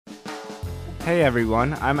Hey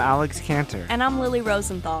everyone, I'm Alex Cantor. And I'm Lily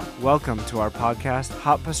Rosenthal. Welcome to our podcast,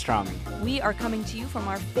 Hot Pastrami. We are coming to you from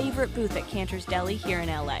our favorite booth at Cantor's Deli here in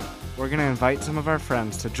LA. We're going to invite some of our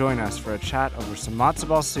friends to join us for a chat over some matzo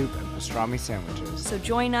ball soup and pastrami sandwiches. So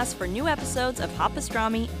join us for new episodes of Hot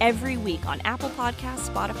Pastrami every week on Apple Podcasts,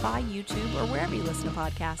 Spotify, YouTube, or wherever you listen to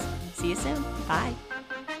podcasts. See you soon. Bye.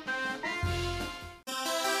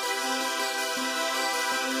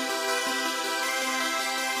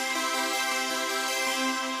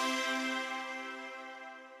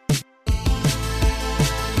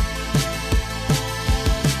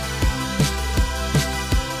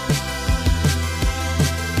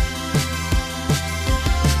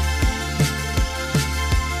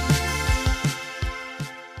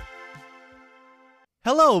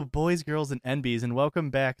 Hello, boys, girls, and NBs, and welcome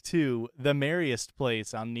back to the merriest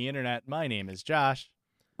place on the internet. My name is Josh.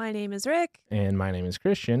 My name is Rick. And my name is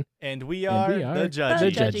Christian. And we are the Judgies.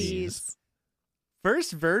 The Judgies.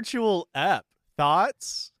 First virtual ep.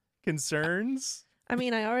 Thoughts? Concerns? I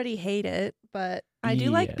mean, I already hate it, but I do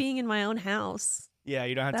like being in my own house. Yeah,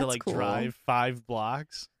 you don't have to That's cool. drive 5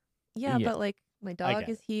 blocks. Yeah, Yeah. but like my dog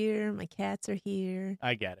is here, my cats are here.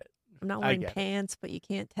 I get it. I'm not I wearing get it. pants, but you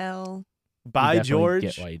can't tell. By You definitely George,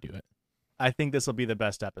 get why you do it. I think this will be the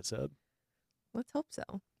best episode. Let's hope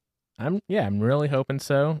so. I'm really hoping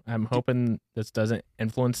so. I'm hoping this doesn't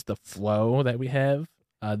influence the flow that we have,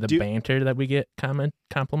 the banter that we get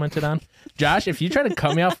complimented on. Josh, if you try to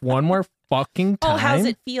cut me off one more fucking time. Oh, how's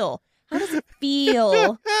it feel? How does it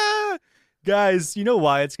feel? Guys, you know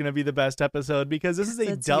why it's going to be the best episode? Because this is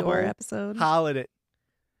a It's double your episode. holiday.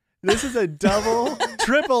 This is a double,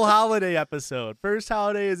 triple holiday episode. First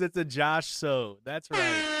holiday is it's a Josh So. That's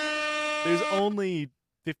right. There's only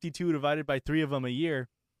 52 divided by 3 of them a year.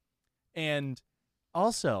 And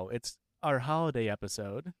also, it's our holiday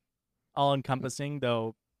episode, all encompassing,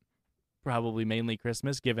 though probably mainly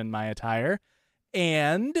Christmas given my attire.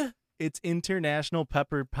 And it's International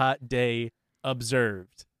Pepper Pot Day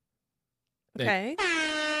observed. Okay.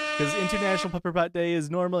 Because International Pepper Pot Day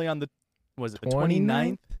is normally on the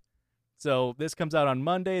 29th? So this comes out on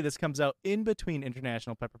Monday. This comes out in between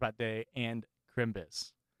International Pepper Pot Day and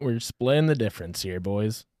Crimbus. We're splitting the difference here,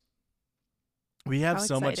 boys. We have How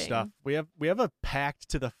so much exciting. stuff. We have a packed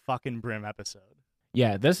to the fucking brim episode.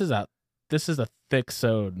 Yeah, this is a thick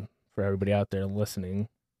sode for everybody out there listening.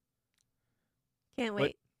 Can't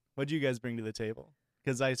wait. What'd you guys bring to the table?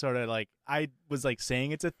 Because I sort of I was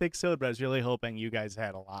saying it's a thick sode, but I was really hoping you guys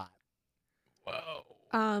had a lot. Whoa.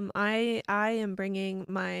 I am bringing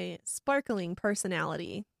my sparkling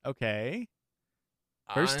personality. Okay.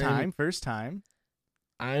 First time.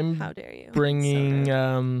 I'm How dare you? bringing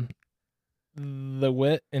So the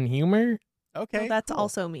wit and humor. Okay. well, that's cool.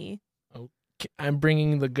 also me. I'm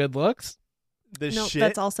bringing the good looks. the No, shit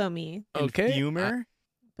that's also me. and Okay. humor.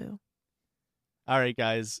 Boo. All right,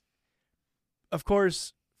 guys. Of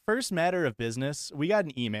course, first matter of business, we got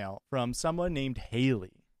an email from someone named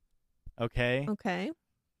Haley. Okay? Okay.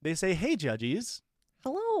 They say, "Hey, Judgies.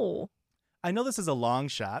 Hello. I know this is a long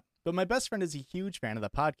shot, but my best friend is a huge fan of the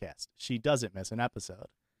podcast. She doesn't miss an episode.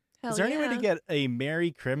 Hell Is there any way yeah. to get a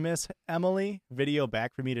Merry Christmas, Emily video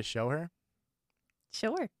back for me to show her?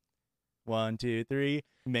 Sure. 1, 2, 3.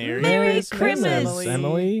 Merry, Merry Christmas,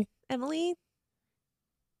 Emily. Emily,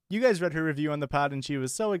 You guys read her review on the pod and she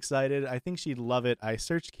was so excited. I think she'd love it. I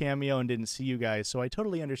searched Cameo and didn't see you guys, so I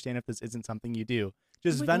totally understand if this isn't something you do.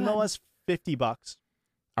 Just Oh my Venmo God. us $50.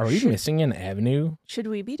 Are we missing an avenue? should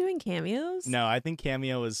we be doing cameos? No, I think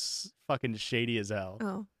Cameo is fucking shady as hell.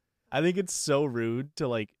 Oh. I think it's so rude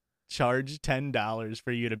to charge $10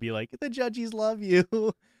 for you to be like, the Judgies love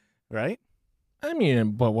you. Right? I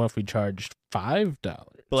mean, but what if we charged $5?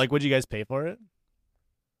 But would you guys pay for it?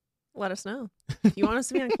 Let us know. If you want us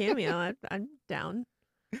to be on Cameo, I'm down.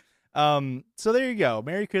 So there you go.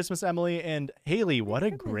 Merry Christmas, Emily and Haley. What a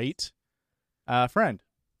Merry Christmas. great friend.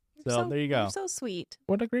 So there you go. You're so sweet.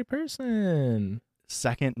 What a great person.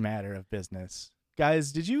 Second matter of business.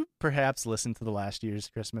 Guys, did you perhaps listen to the last year's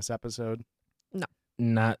Christmas episode?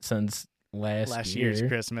 Not since last year. Year's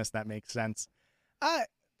Christmas, that makes sense.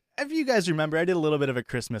 If you guys remember, I did a little bit of a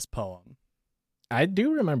Christmas poem. I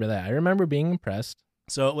do remember that. I remember being impressed.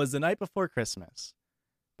 So it was the night before Christmas,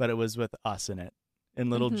 but it was with us in it, and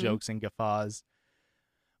little Mhm. jokes and guffaws.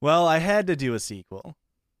 Well, I had to do a sequel.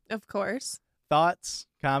 Of course. Thoughts,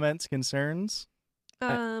 comments, concerns?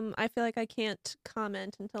 I feel like I can't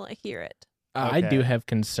comment until I hear it. I Okay. do have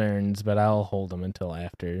concerns, but I'll hold them until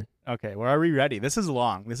after. Okay, well, are we ready? This is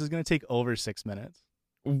long. This is going to take over 6 minutes.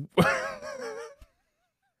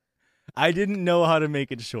 I didn't know how to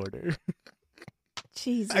make it shorter.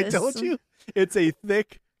 Jesus. I told you. It's a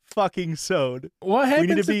thick, fucking sewed. What happens?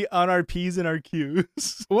 We need to be on our P's and our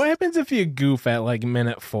Q's. What happens if you goof at like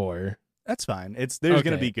minute 4? That's fine. There's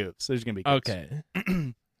gonna Okay. be goofs. There's gonna be goofs. Okay. I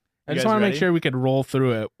You just guys want to make ready? sure we could roll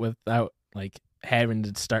through it without like having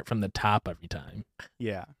to start from the top every time.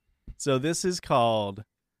 Yeah. So this is called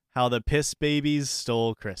How the Piss Babies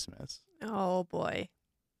Stole Christmas. Oh boy.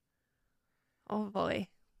 Oh boy.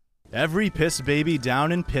 Every piss baby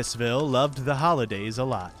down in Pissville loved the holidays a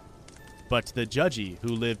lot. But the judgy who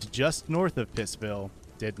lived just north of Pissville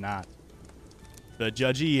did not. The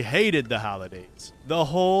judgy hated the holidays, the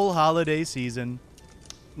whole holiday season.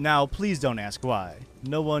 Now, please don't ask why.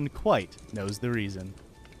 No one quite knows the reason.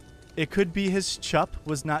 It could be his chup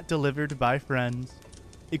was not delivered by friends.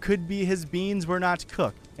 It could be his beans were not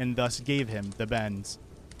cooked and thus gave him the bends.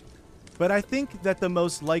 But I think that the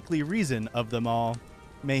most likely reason of them all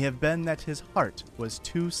may have been that his heart was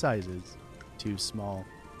 2 sizes too small.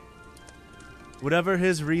 Whatever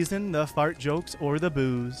his reason, the fart jokes or the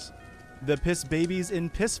booze, the piss babies in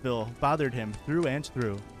Pissville bothered him through and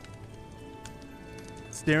through.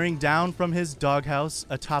 Staring down from his doghouse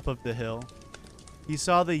atop of the hill, he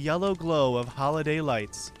saw the yellow glow of holiday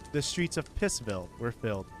lights. The streets of Pissville were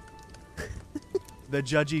filled. The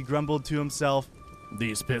judgy grumbled to himself,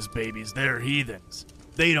 "These piss babies, they're heathens.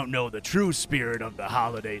 They don't know the true spirit of the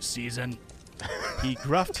holiday season." He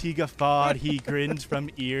gruffed, he guffawed, he grinned from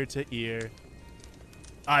ear to ear.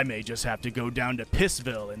 "I may just have to go down to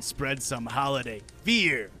Pissville and spread some holiday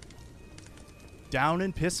fear." Down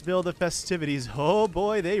in Pissville, the festivities, oh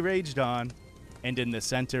boy, they raged on. And in the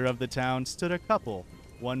center of the town stood a couple,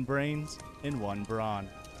 one brains and one brawn.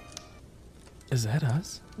 Is that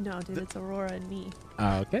us? No, dude, it's Aurora and me.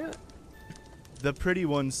 Okay. The pretty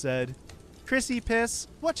one said, "Chrissy Piss,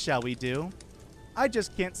 what shall we do? I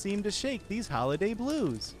just can't seem to shake these holiday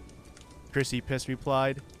blues." Chrissy Piss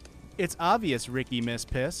replied, "It's obvious, Ricky Miss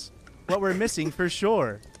Piss. What we're missing for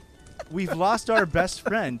sure. We've lost our best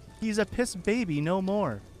friend. He's a piss baby no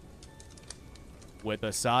more." With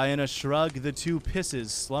a sigh and a shrug, the 2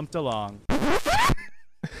 pisses slumped along.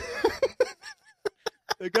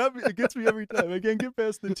 It gets me every time. I can't get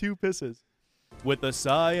past the 2 pisses. With a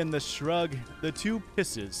sigh and the shrug, the 2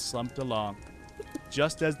 pisses slumped along,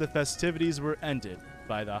 just as the festivities were ended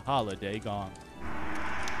by the holiday gong.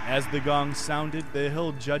 As the gong sounded, the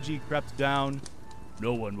hill judgy crept down.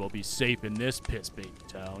 No one will be safe in this piss baby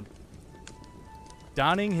town.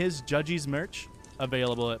 Donning his judgy's merch,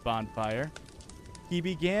 available at Bonfire, he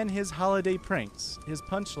began his holiday pranks. His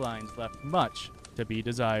punchlines left much to be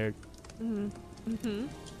desired.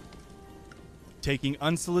 Taking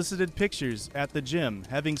unsolicited pictures at the gym,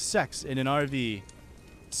 having sex in an RV,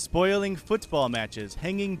 spoiling football matches,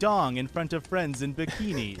 hanging dong in front of friends in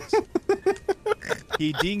bikinis.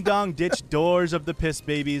 He ding-dong ditched doors of the piss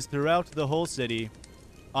babies throughout the whole city,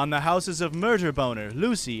 on the houses of Murder Boner,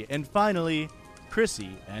 Lucy, and finally,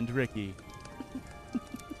 Chrissy and Ricky.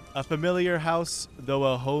 A familiar house, though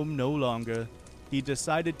a home no longer, he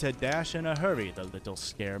decided to dash in a hurry, the little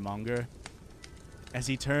scaremonger. As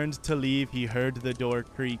he turned to leave, he heard the door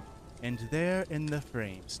creak, and there in the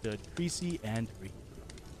frame stood Chrissy and Ricky.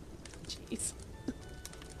 Jeez.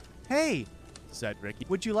 "Hey," said Ricky,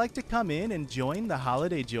 "would you like to come in and join the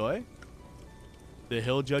holiday joy?" The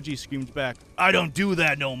hill judgy screamed back, "I don't do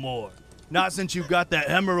that no more. Not since you got that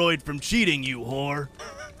hemorrhoid from cheating, you whore."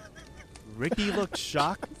 Ricky looked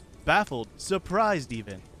shocked, baffled, surprised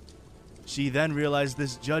even. She then realized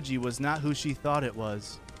this judgy was not who she thought it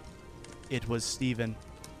was. It was Steven.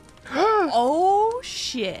 Oh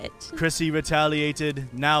shit. Chrissy retaliated,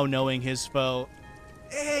 now knowing his foe.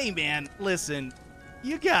 "Hey man, listen,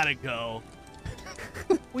 you gotta go.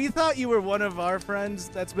 We thought you were one of our friends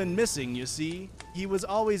that's been missing, you see. He was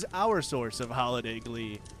always our source of holiday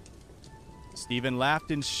glee." Steven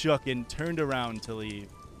laughed and shook and turned around to leave,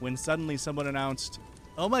 when suddenly someone announced,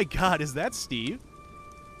 "Oh my god, is that Steve?"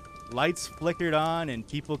 Lights flickered on and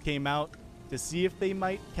people came out to see if they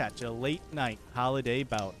might catch a late-night holiday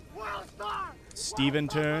bout. Steven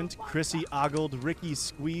turned, Chrissy ogled, Ricky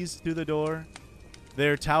squeezed through the door.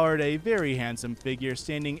 There towered a very handsome figure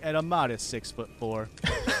standing at a modest 6'4".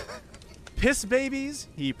 "Piss babies,"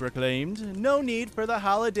 he proclaimed, "no need for the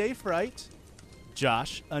holiday fright."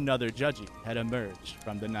 Josh, another judgy, had emerged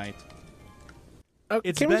from the night.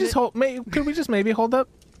 It's Can we been- just hold? Could we just maybe hold up?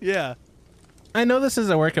 Yeah. I know this is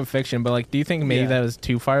a work of fiction, but like, do you think maybe Yeah. that was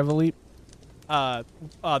too far of a leap?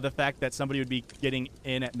 The fact that somebody would be getting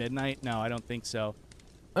in at midnight? No, I don't think so.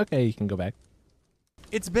 Okay, you can go back.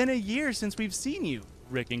 "It's been a year since we've seen you,"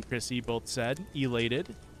 Rick and Chrissy both said,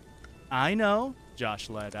 elated. "I know," Josh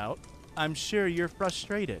let out. "I'm sure you're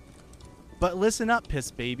frustrated. But listen up,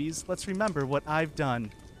 piss babies. Let's remember what I've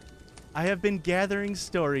done. I have been gathering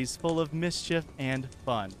stories full of mischief and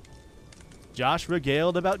fun. Josh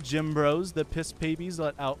regaled about Gym Bros, the piss babies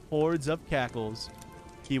let out hordes of cackles.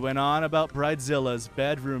 He went on about Bridezillas,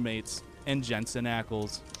 bad roommates, and Jensen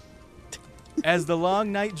Ackles. As the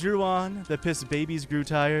long night drew on, the piss babies grew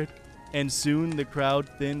tired, and soon the crowd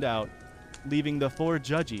thinned out, leaving the 4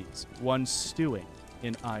 judges, one stewing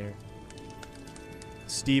in ire.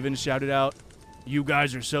 Steven shouted out, "You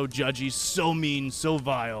guys are so judgy, so mean, so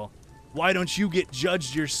vile. Why don't you get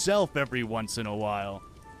judged yourself every once in a while?"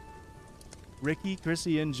 Ricky,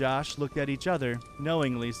 Chrissy, and Josh looked at each other,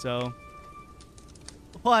 knowingly so.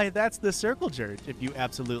 "Why, that's the circle judge, if you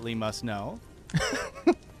absolutely must know."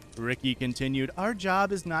 Ricky continued, "Our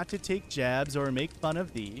job is not to take jabs or make fun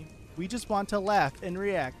of thee. We just want to laugh and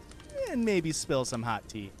react, and maybe spill some hot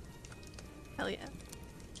tea. Hell yeah.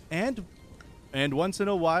 And once in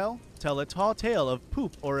a while, tell a tall tale of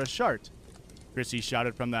poop or a shart." Chrissy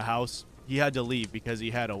shouted from the house. He had to leave because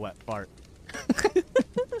he had a wet fart.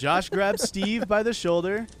 Josh grabbed Steve by the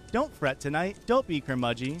shoulder. "Don't fret tonight. Don't be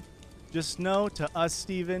curmudgy. Just know, to us,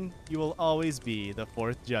 Steven, you will always be the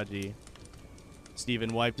 4th judgy."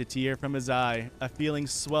 Steven wiped a tear from his eye, a feeling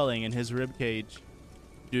swelling in his rib cage.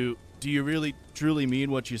 Do you really, truly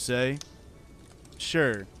mean what you say?"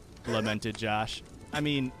 "Sure," lamented Josh. "I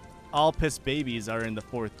mean, all piss babies are in the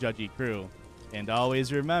 4th judgy crew. And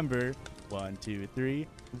always remember, 1, 2, 3,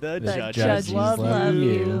 the judges love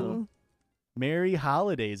you. Merry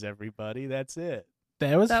holidays, everybody. That's it.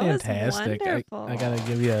 That was That was fantastic. wonderful. I gotta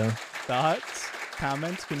give you a... Thoughts,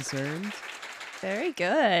 comments, concerns? Very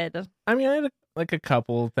good. I mean, I had a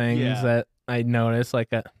couple things Yeah. that I noticed.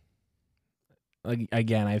 Like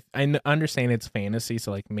again, I understand it's fantasy,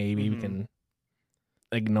 so like maybe we Mhm. can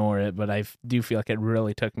ignore it. But I do feel like it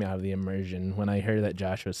really took me out of the immersion when I heard that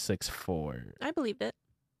Josh was 6'4". I believed it.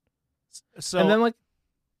 So And then like,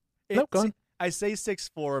 it- nope, go on. I say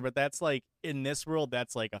 6'4", but that's like, in this world,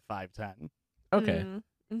 that's like a 5'10". Okay,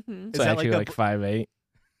 Mm-hmm. Is so that actually like a like 5'8".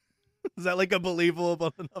 Is that like a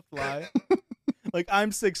believable enough lie? Like,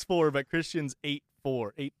 I'm 6'4", but Christian's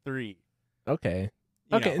 8'4", 8'3". Okay.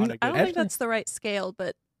 You Okay, know, on and a I good- don't think that's the right scale,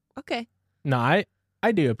 but okay. No,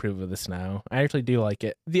 I do approve of this now. I actually do like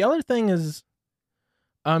it. The other thing is,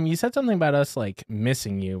 you said something about us like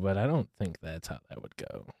missing you, but I don't think that's how that would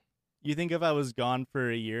go. You think if I was gone for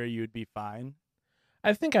a year, you'd be fine?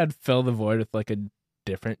 I think I'd fill the void with like a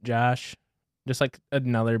different Josh, just like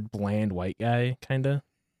another bland white guy, kind of.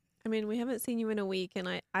 I mean, we haven't seen you in a week, and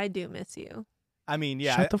I do miss you. I mean,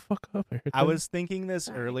 yeah. Shut the fuck up, Erica. I was thinking this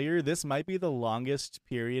Sorry. earlier. This might be the longest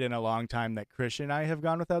period in a long time that Christian and I have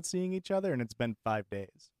gone without seeing each other, and it's been 5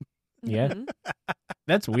 days. Yeah. Mhm.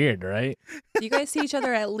 That's weird, right? You guys see each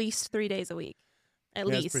other at least 3 days a week. At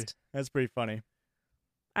Yeah, least. That's pretty funny.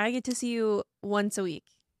 I get to see you once a week.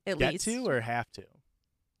 At Get least. to or have to?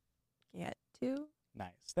 Get to?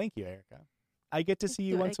 Nice. Thank you, Erica. I get to see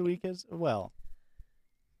you Do what I once a can. week as well.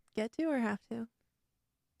 Get to or have to?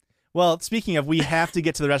 Well, speaking of, we have to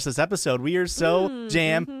get to the rest of this episode. We are so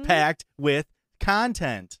jam-packed with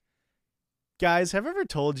content. Guys, have I ever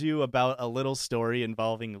told you about a little story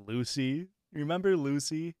involving Lucy? Remember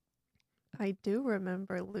Lucy? I do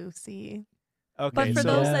remember Lucy. Okay, But for so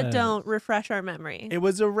those that Yeah. don't, refresh our memory. it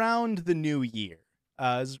was around the new year. It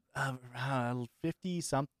was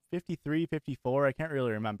 53, 54. I can't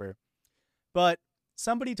really remember. But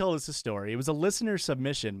somebody told us a story. It was a listener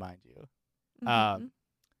submission, mind you. Mhm.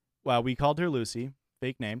 Well, we called her Lucy,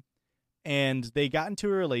 fake name, and they got into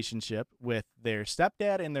a relationship with their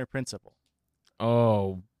stepdad and their principal.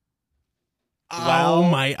 Oh. Wow. Oh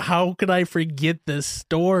my! How could I forget this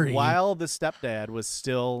story? While the stepdad was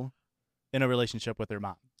still in a relationship with their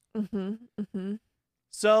mom. Mhm. Mhm.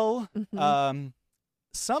 So, Mhm.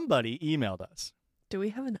 somebody emailed us. Do we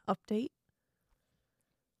have an update?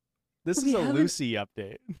 This is We a haven't- Lucy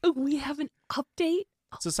update. Oh, we have an update?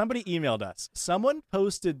 So somebody emailed us. Someone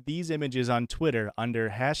posted these images on Twitter under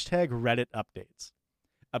hashtag Reddit updates.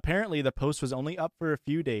 Apparently, the post was only up for a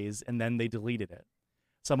few days, and then they deleted it.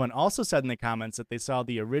 Someone also said in the comments that they saw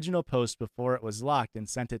the original post before it was locked and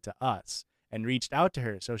sent it to us and reached out to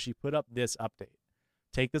her, so she put up this update.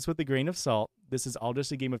 Take this with a grain of salt. This is all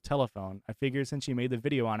just a game of telephone. I figured since you made the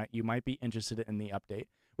video on it, you might be interested in the update,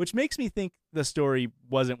 which makes me think the story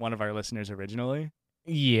wasn't one of our listeners originally.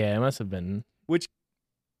 Yeah, it must have been. Which,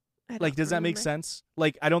 I like, don't does that make remember. sense?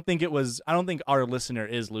 Like, I don't think our listener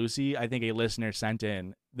is Lucy. I think a listener sent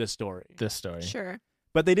in the story. This story. Sure.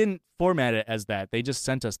 But they didn't format it as that. They just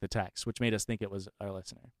sent us the text, which made us think it was our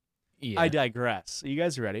listener. Yeah. I digress. You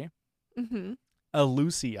guys ready? Mm-hmm. A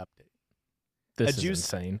Lucy update. This a is juice-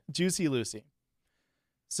 insane. Juicy Lucy.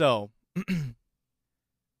 So,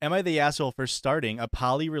 Am I the asshole for starting a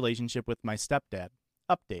poly relationship with my stepdad?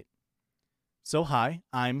 Update. So hi,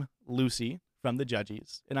 I'm Lucy from the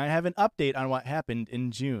Judgies, and I have an update on what happened in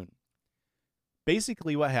June.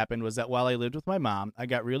 Basically, what happened was that while I lived with my mom, I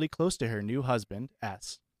got really close to her new husband,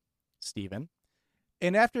 Steven.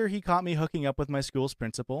 And after he caught me hooking up with my school's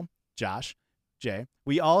principal, Josh, J,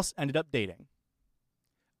 we all ended up dating.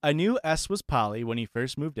 I knew S was poly when he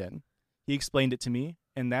first moved in. He explained it to me,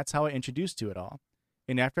 and that's how I introduced to it all.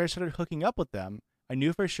 And after I started hooking up with them, I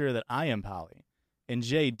knew for sure that I am poly. And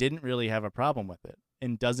Jay didn't really have a problem with it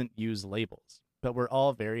and doesn't use labels, but we're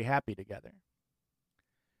all very happy together.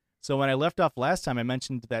 So when I left off last time, I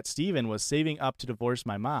mentioned that Steven was saving up to divorce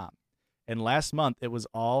my mom. And last month, it was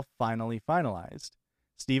all finally finalized.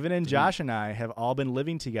 Steven and Josh and I have all been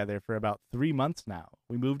living together for about 3 months now.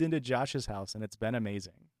 We moved into Josh's house, and it's been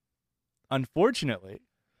amazing. Unfortunately,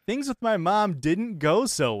 things with my mom didn't go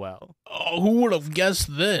so well. Oh, who would have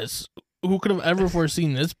guessed this? Who could have ever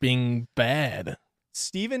foreseen this being bad?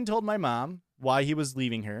 Steven told my mom why he was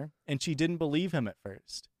leaving her, and she didn't believe him at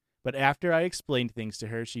first. But after I explained things to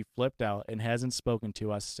her, she flipped out and hasn't spoken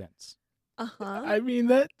to us since. I mean,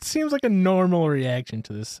 that seems like a normal reaction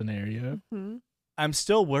to this scenario. Mm-hmm. I'm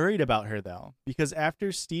still worried about her, though, because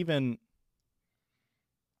after Steven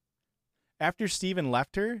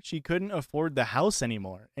left her, she couldn't afford the house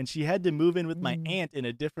anymore, and she had to move in with my aunt in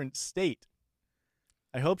a different state.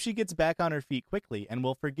 I hope she gets back on her feet quickly and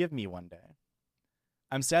will forgive me one day.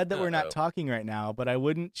 I'm sad that we're not talking right now, but I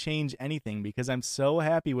wouldn't change anything because I'm so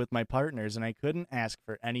happy with my partners and I couldn't ask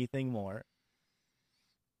for anything more.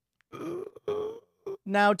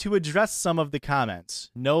 Now, to address some of the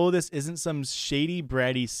comments. No, this isn't some shady,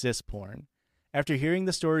 bratty cis porn. After hearing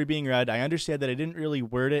the story being read, I understand that I didn't really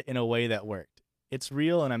word it in a way that worked. It's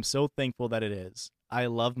real, and I'm so thankful that it is. I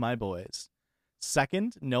love my boys.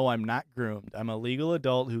 Second, no, I'm not groomed. I'm a legal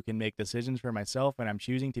adult who can make decisions for myself, and I'm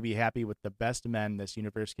choosing to be happy with the best men this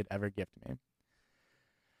universe could ever gift me.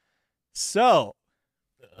 So,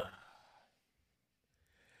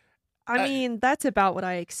 I mean, that's about what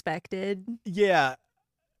I expected. yeah,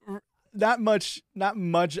 not much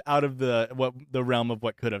out of the realm of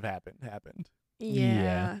what could have happened.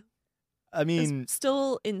 Yeah. I mean, It's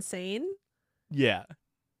still insane, yeah.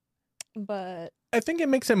 but I think it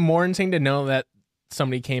makes it more insane to know that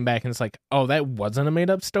somebody came back and it's like, oh, that wasn't a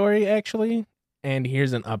made-up story, actually, and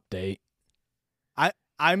here's an update.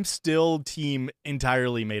 I'm still team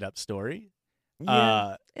entirely made-up story.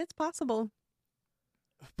 yeah, it's possible.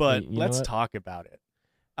 But You know let's what? talk about it.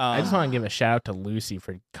 I just want to give a shout out to Lucy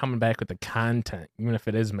for coming back with the content, even if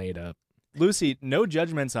it is made up. Lucy, no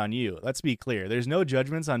judgments on you. Let's be clear. There's no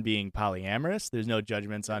judgments on being polyamorous. There's no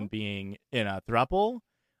judgments on being in a throuple.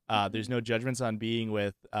 There's no judgments on being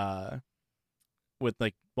with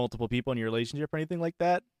like multiple people in your relationship or anything like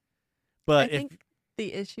that. But I think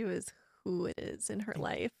the issue is who it is in her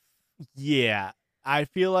life. yeah, I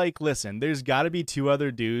feel like, listen, there's got to be two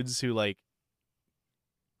other dudes who like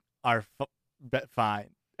are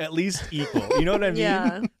fine, at least equal. You know what I mean?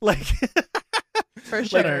 Yeah. Like For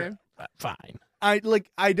sure. Fine.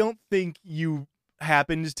 I don't think you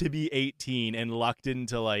happened to be 18 and lucked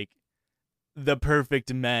into like the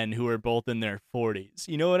perfect men who are both in their 40s.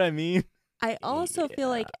 You know what I mean? I also feel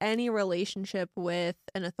like any relationship with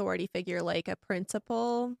an authority figure like a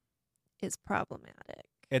principal is problematic.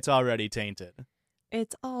 It's already tainted.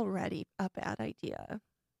 It's already a bad idea.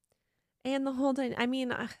 And the whole thing, I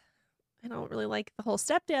mean, I don't really like the whole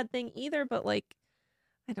stepdad thing either, but like,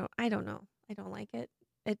 I don't know. I don't like it.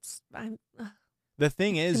 I'm The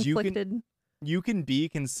thing is, conflicted. you can be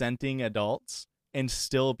consenting adults and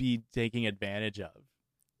still be taken advantage of.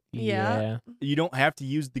 Yeah. You don't have to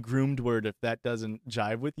use the groomed word if that doesn't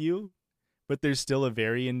jive with you, but there's still a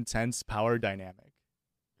very intense power dynamic.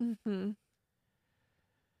 Mm-hmm.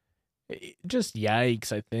 Just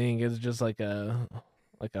yikes, I think. It's just like the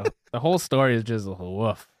whole story is just a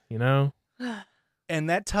woof, you know? And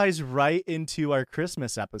that ties right into our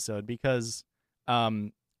Christmas episode because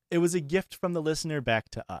it was a gift from the listener back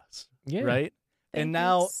to us, Yeah. right? Thank And you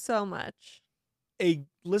now so much. a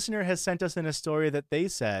listener has sent us in a story that they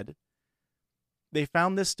said they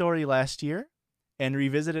found this story last year and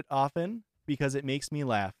revisit it often because it makes me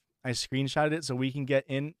laugh. I screenshotted it so we can get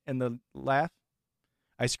in the laugh.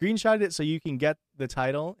 I screenshotted it so you can get the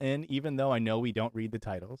title in, even though I know we don't read the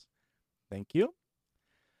titles. Thank you.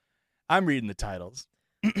 I'm reading the titles.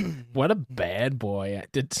 What a bad boy.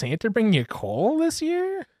 Did Santa bring you coal this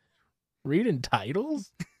year? Reading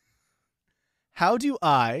titles? How do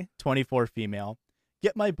I, 24 female,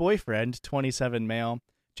 get my boyfriend, 27 male,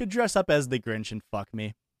 to dress up as the Grinch and fuck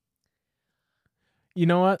me? You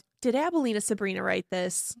know what? Did Abilena Sabrina write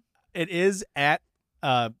this? It is at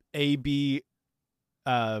AB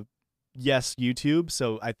yes YouTube,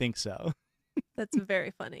 so I think so. That's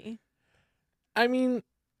very funny. I mean,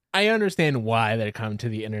 I understand why they come to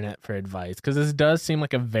the internet for advice, because this does seem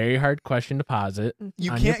like a very hard question to posit.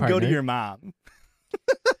 You on can't your go to partner. your mom.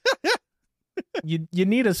 You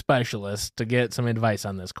need a specialist to get some advice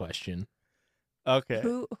on this question. Okay.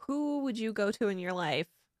 Who would you go to in your life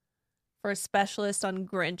for a specialist on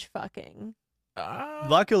Grinch fucking?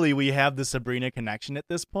 Luckily, we have the Sabrina connection at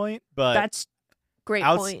this point, but That's great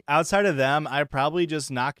point. outside of them, I probably just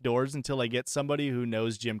knock doors until I get somebody who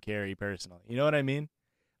knows Jim Carrey personally. You know what I mean?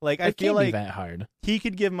 Like, I It feel can't be like that hard. he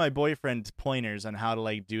could give my boyfriend pointers on how to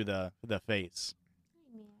like do the face.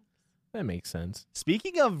 That makes sense.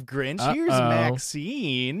 Speaking of Grinch, here's Uh-oh.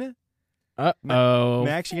 Maxine. Uh-oh.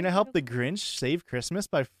 Max, you gonna help the Grinch save Christmas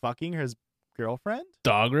by fucking his girlfriend?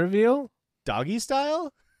 Dog reveal? Doggy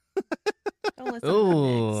style? Don't listen to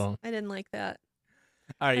Ooh. Max. I didn't like that.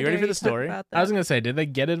 All right, How you ready dare for the talk story? about I was that. going to say, did they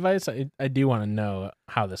get advice? I do want to know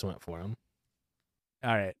how this went for them.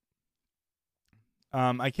 All right.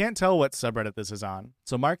 I can't tell what subreddit this is on,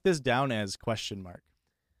 so mark this down as question mark.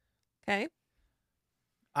 Okay.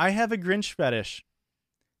 I have a Grinch fetish.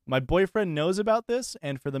 My boyfriend knows about this,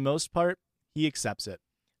 and for the most part, he accepts it.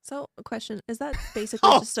 So, a question: is that basically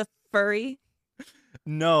Oh! just a furry?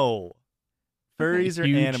 No. Furries are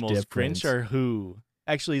Huge animals. difference. Grinch are who?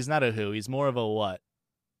 Actually, he's not a who. He's more of a what.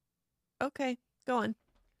 Okay, go on.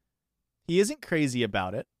 He isn't crazy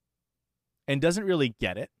about it and doesn't really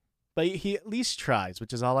get it, but he at least tries,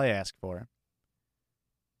 which is all I ask for.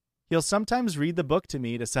 He'll sometimes read the book to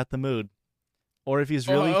me to set the mood. Or if he's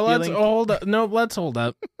really let's feeling... hold up. No, let's hold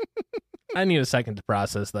up. I need a second to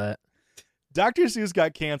process that. Dr. Seuss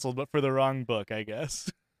got canceled, but for the wrong book, I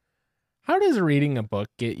guess. How does reading a book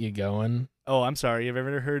get you going? Oh, I'm sorry. Have you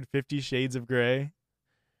ever heard 50 Shades of Grey?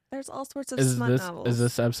 There's all sorts of Is smut this novels. is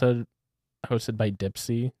this episode hosted by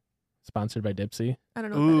Dipsy? Sponsored by Dipsy? I don't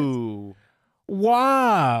know. What that is. Ooh.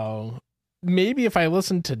 Wow. Maybe if I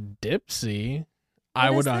listened to Dipsy, I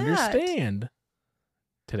What would is that? understand.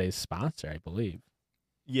 Today's sponsor, I believe.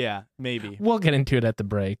 Yeah, maybe. We'll get into it at the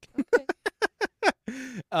break.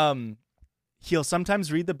 He'll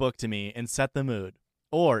sometimes read the book to me and set the mood.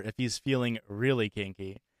 Or if he's feeling really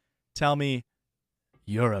kinky, tell me,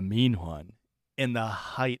 "You're a mean one," in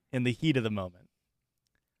the heat of the moment.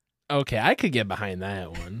 Okay, I could get behind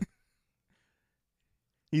that one.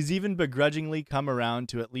 He's even begrudgingly come around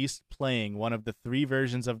to at least playing one of the 3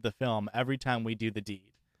 versions of the film every time we do the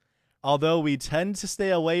deed. Although we tend to stay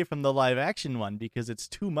away from the live action one because it's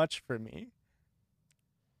too much for me.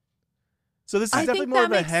 So this is I definitely think more of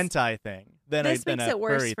that a makes- hentai thing than This a makes it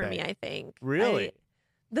worse furry for thing. me. I think. Really?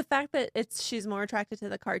 The fact that she's more attracted to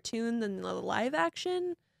the cartoon than the live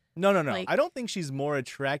action. No. Like- I don't think she's more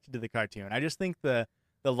attracted to the cartoon. I just think the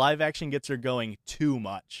live action gets her going too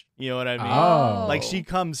much. You know what I mean? Oh. Like she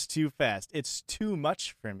comes too fast. It's too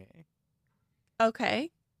much for me. Okay.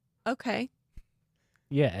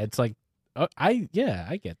 Yeah, it's like I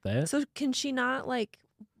get that. So can she not like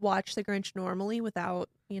watch The Grinch normally without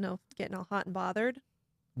getting all hot and bothered?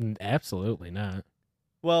 Absolutely not.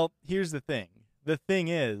 Well, here's the thing. The thing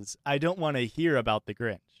is, I don't want to hear about the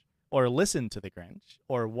Grinch or listen to the Grinch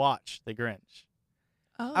or watch the Grinch.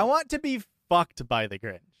 Oh. I want to be fucked by the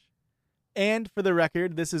Grinch. And for the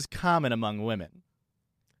record, this is common among women.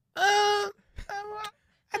 I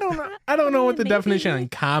don't know. I don't know what the Maybe. definition on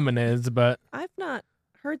common is, but I've not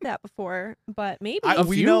heard that before, but maybe. a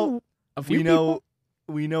we few, know- a few We know people-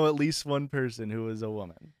 we know at least one person who is a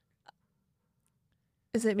woman.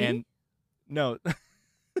 Is it me? And no,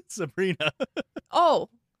 Sabrina. Oh.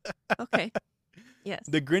 Okay. Yes.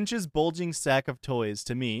 The Grinch's bulging sack of toys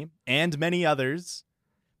to me and many others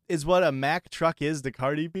is what a Mack truck is to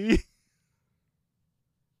Cardi B.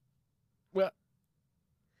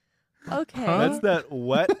 Okay. Huh? That's that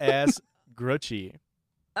wet ass Grucci.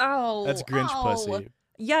 Oh. That's Grinch oh. pussy.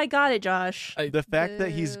 Yeah, I got it, Josh. The fact that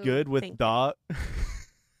he's Boo. good with Thank you. dog.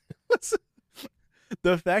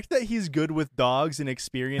 The fact that he's good with dogs and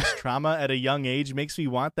experienced trauma at a young age makes me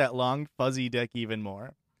want that long fuzzy dick even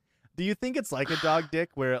more. Do you think it's like a dog dick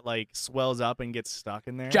where it like swells up and gets stuck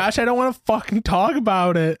in there? Josh, I don't want to fucking talk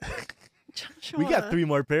about it. Joshua. We got 3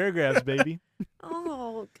 more paragraphs, baby.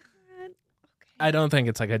 Oh God. Okay. I don't think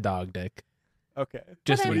it's like a dog dick. Okay.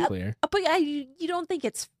 Just But to be I- clear. But you don't think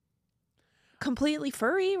it's completely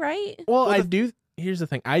furry, right? Well, Well, I the- do. Here's the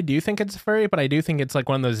thing. I do think it's furry, but I do think it's like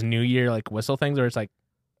one of those New Year like whistle things where it's like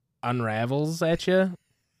unravels at you.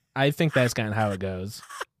 I think that's kind of how it goes.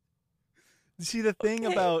 See, the thing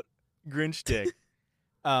Okay. about Grinch dick,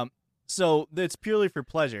 So it's purely for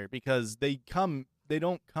pleasure because they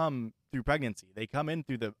don't come through pregnancy. They come in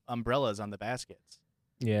through the umbrellas on the baskets.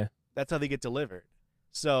 Yeah. That's how they get delivered.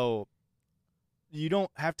 So you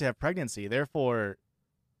don't have to have pregnancy. Therefore,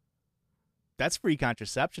 that's free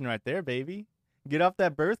contraception right there, baby. Get off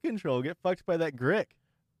that birth control. Get fucked by that Grick.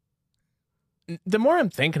 The more I'm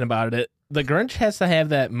thinking about it, the Grinch has to have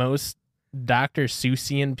that most Dr.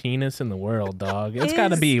 Seussian penis in the world, dog. It's got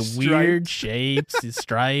to be weird shapes,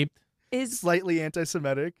 striped. Is Slightly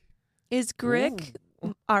anti-Semitic. Is Grick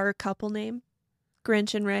our couple name?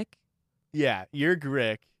 Grinch and Rick? Yeah, you're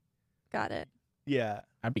Grick. Got it. Yeah.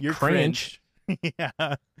 I'd be You're cringe.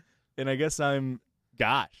 Yeah. And I guess I'm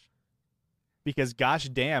Gosh. Because gosh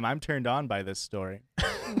damn, I'm turned on by this story.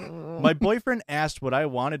 My boyfriend asked what I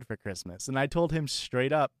wanted for Christmas, and I told him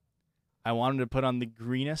straight up I wanted to put on the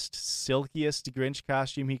greenest, silkiest Grinch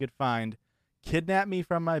costume he could find, kidnap me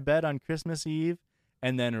from my bed on Christmas Eve,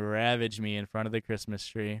 and then ravage me in front of the Christmas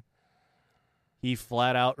tree. He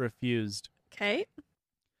flat out refused. Okay.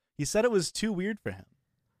 He said it was too weird for him.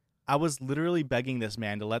 I was literally begging this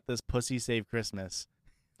man to let this pussy save Christmas.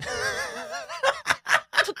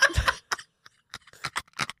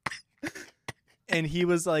 And he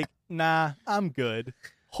was like, nah, I'm good.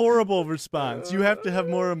 Horrible response. You have to have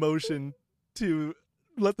more emotion to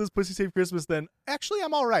let this pussy save Christmas than, actually,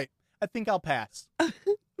 I'm all right. I think I'll pass.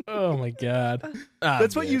 Oh, my God.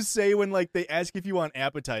 That's what you say when like they ask if you want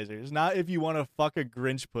appetizers, not if you want to fuck a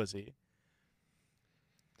Grinch pussy.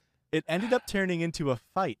 It ended up turning into a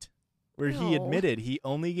fight where he admitted he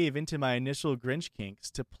only gave into my initial Grinch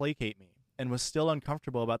kinks to placate me and was still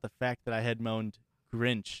uncomfortable about the fact that I had moaned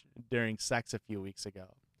Grinch during sex a few weeks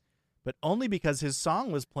ago, but only because his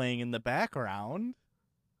song was playing in the background.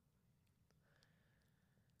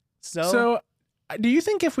 So do you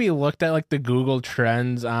think if we looked at like the Google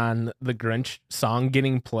trends on the Grinch song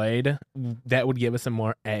getting played, that would give us a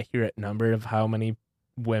more accurate number of how many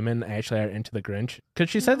women actually are into the Grinch? Because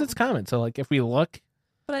she says it's common. So like if we look,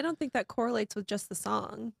 but I don't think that correlates with just the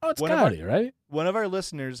song. oh, it's gotta, right? One of our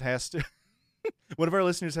listeners has to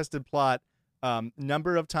plot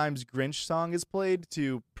number of times Grinch song is played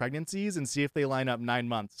to pregnancies and see if they line up 9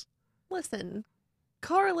 months. Listen,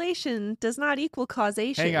 correlation does not equal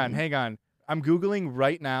causation. Hang on. I'm Googling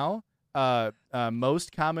right now.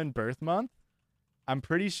 Most common birth month. I'm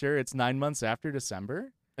pretty sure it's 9 months after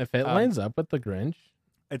December. If it lines up with the Grinch,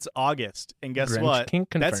 it's August. And guess Grinch what?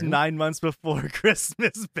 kink That's confirmed. 9 months before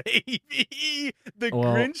Christmas, baby.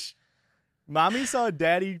 Grinch. Mommy saw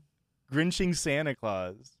Daddy Grinching Santa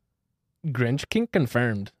Claus. Grinch kink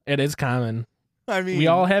confirmed. It is common. I mean, We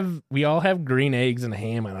all have green eggs and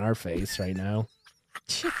ham on our face right now.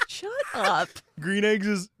 Shut up. green eggs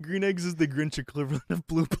is the Grinch equivalent of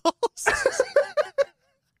blue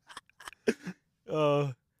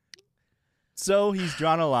balls. So he's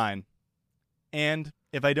drawn a line. And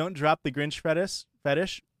if I don't drop the Grinch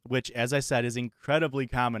fetish, which as I said is incredibly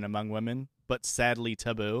common among women, but sadly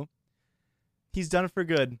taboo, he's done it for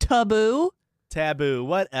good. Taboo? Taboo,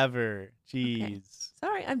 whatever. Jeez. Okay.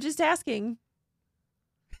 Sorry, I'm just asking.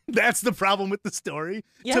 That's the problem with the story.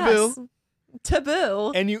 Yes. Taboo.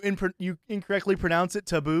 Taboo. And you incorrectly pronounce it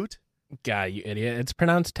taboot. God, you idiot. It's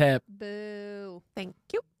pronounced tap. Boo. Thank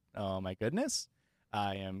you. Oh my goodness.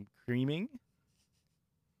 I am creaming.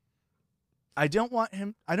 I don't want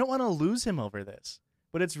to lose him over this,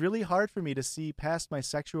 but it's really hard for me to see past my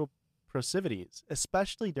sexual proclivities,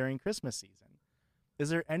 especially during Christmas season. Is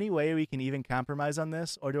there any way we can even compromise on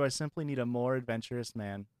this, or do I simply need a more adventurous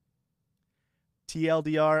man?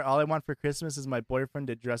 TLDR, all I want for Christmas is my boyfriend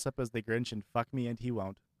to dress up as the Grinch and fuck me, and he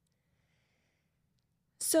won't.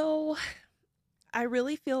 So, I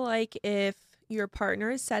really feel like if your partner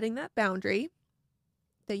is setting that boundary,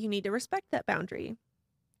 that you need to respect that boundary.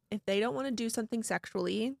 If they don't want to do something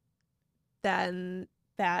sexually, then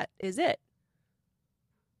that is it.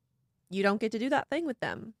 You don't get to do that thing with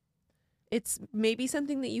them. It's maybe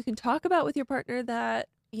something that you can talk about with your partner that,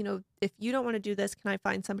 you know, if you don't want to do this, can I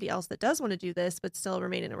find somebody else that does want to do this but still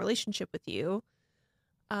remain in a relationship with you?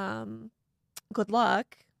 Good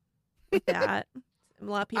luck with that. A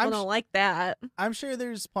lot of people don't like that. I'm sure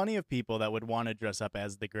there's plenty of people that would want to dress up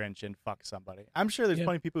as the Grinch and fuck somebody. I'm sure there's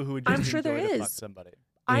plenty of people who would just enjoy to fuck somebody.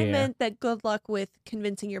 I meant that good luck with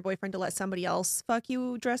convincing your boyfriend to let somebody else fuck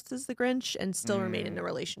you dressed as the Grinch and still remain in a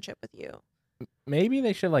relationship with you. Maybe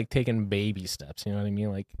they should have like taken baby steps. You know what I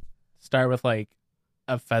mean? Like start with like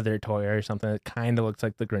a feather toy or something that kind of looks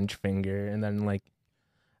like the Grinch finger, and then like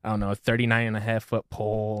I don't know, a 39.5-foot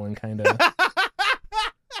pole and kind of.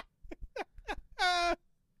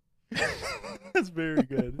 That's very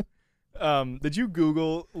good. Did you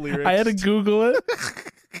Google lyrics? I had to Google it.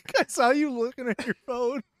 I saw you looking at your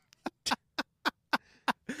phone.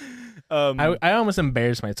 I almost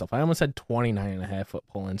embarrassed myself. I almost said 29.5-foot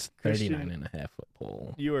pole and 39.5-foot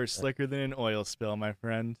pole. You are slicker than an oil spill, my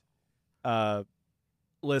friend.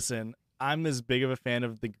 Listen, I'm as big of a fan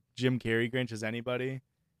of the Jim Carrey Grinch as anybody.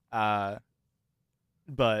 But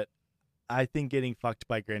I think getting fucked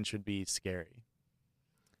by Grinch would be scary.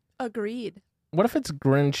 Agreed. What if it's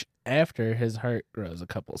Grinch after his heart grows a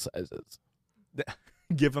couple sizes?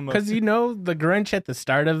 Give him Because the Grinch at the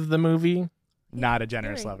start of the movie, not a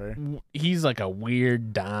generous lover. he's like a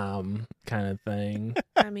weird dom kind of thing.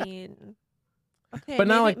 I mean, okay, But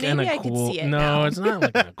not like in maybe a I could cool. see it No, now. it's not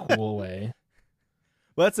like in a cool way.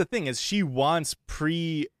 Well, that's the thing is she wants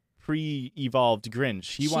pre-evolved Grinch.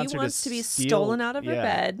 She wants her to be steal- stolen out of her yeah.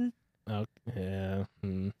 bed. Oh, yeah.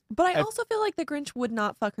 But I also feel like the Grinch would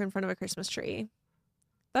not fuck her in front of a Christmas tree.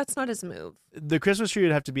 That's not his move. The Christmas tree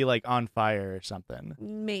would have to be like on fire or something.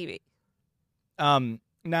 Maybe.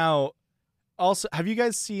 Now, also, have you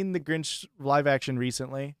guys seen the Grinch live action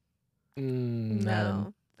recently?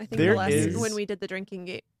 No. I think There the last is- when we did the drinking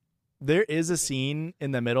game. There is a scene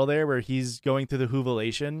in the middle there where he's going through the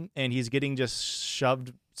Hoovelation and he's getting just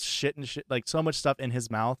shoved shit, like so much stuff in his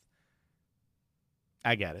mouth.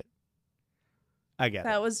 I get it.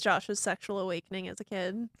 That was Josh's sexual awakening as a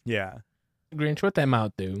kid. Yeah. Grinch, what that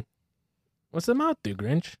mouth do? What's the mouth do,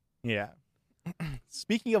 Grinch? Yeah.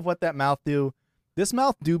 Speaking of what that mouth do, this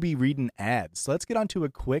mouth do be reading ads. So let's get on to a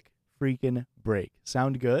quick freaking break.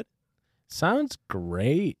 Sound good? Sounds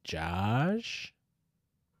great, Josh.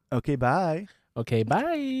 Okay, bye. Okay,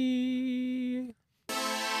 bye.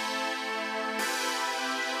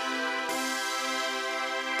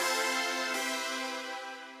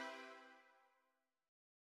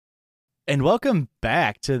 And welcome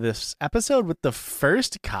back to this episode with the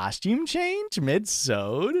first costume change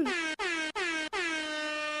mid-sode.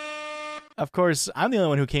 Of course, I'm the only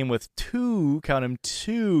one who came with two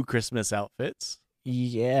Christmas outfits.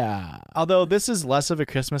 Yeah. Although this is less of a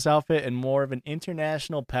Christmas outfit and more of an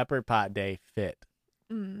International Pepper Pot Day fit.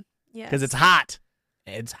 Yeah. Because it's hot.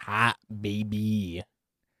 It's hot, baby.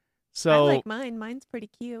 So I like mine. Mine's pretty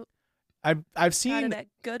cute. I've Got it seen at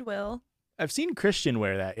Goodwill. Christian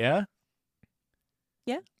wear that, yeah?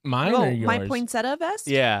 Mine Oh, or yours? my poinsettia vest?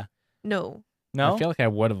 Yeah. No. No? I feel like I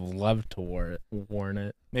would have loved to worn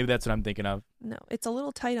it. Maybe that's what I'm thinking of. No. It's a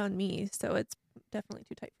little tight on me, so it's definitely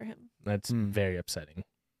too tight for him. That's very upsetting.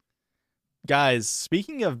 Guys,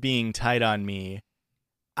 speaking of being tight on me,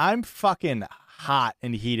 I'm fucking hot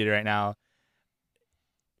and heated right now.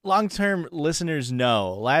 Long-term listeners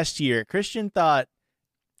know, last year, Christian thought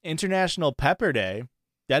International Pepper Day,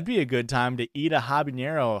 that'd be a good time to eat a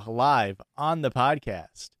habanero live on the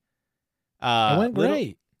podcast. It went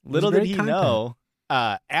great. Little did he content. know,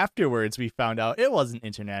 afterwards we found out it wasn't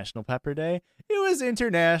International Pepper Day. It was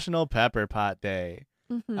International Pepper Pot Day.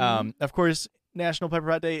 Mm-hmm. Of course, National Pepper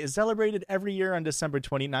Pot Day is celebrated every year on December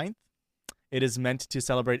 29th. It is meant to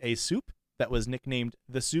celebrate a soup that was nicknamed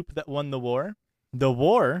the soup that won the war. The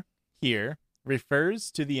war here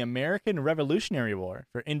refers to the American Revolutionary War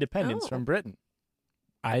for independence from Britain.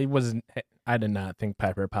 I did not think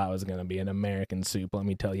pepper pot was going to be an American soup, let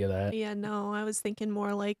me tell you that. Yeah, no. I was thinking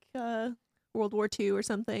more like World War II or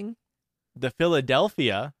something. The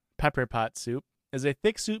Philadelphia pepper pot soup is a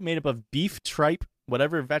thick soup made up of beef, tripe,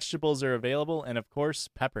 whatever vegetables are available, and of course,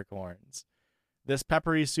 peppercorns. This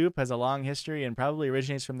peppery soup has a long history and probably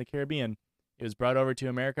originates from the Caribbean. It was brought over to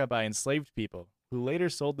America by enslaved people, who later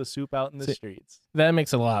sold the soup out in the streets. That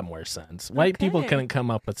makes a lot more sense. White people Okay. couldn't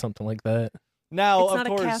come up with something like that. Now, It's of not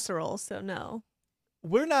course, a casserole, so no.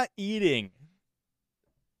 we're not eating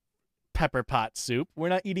pepper pot soup. We're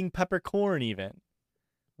not eating peppercorn even.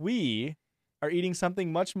 We are eating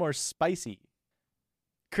something much more spicy.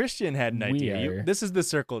 Christian had an idea. are. This is the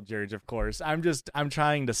circle jerk, of course. I'm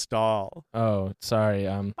trying to stall. Oh, sorry.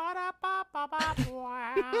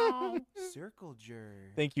 Circle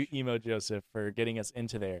jerk. Thank you, Emo Joseph, for getting us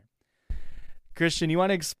into there. Christian, you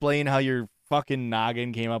want to explain how your fucking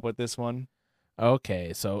noggin came up with this one?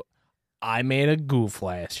 Okay, so I made a goof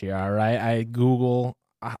last year, all right? I Google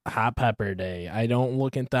hot pepper day. I don't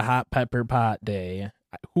look into hot pepper pot day.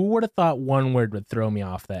 Who would have thought one word would throw me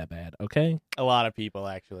off that bad, okay? A lot of people,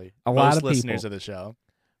 actually. A lot Most of listeners people. of the show.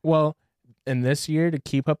 Well, in this year, to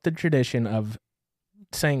keep up the tradition of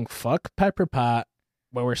saying fuck pepper pot,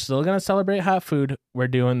 but we're still going to celebrate hot food, we're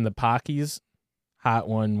doing the Pockies Hot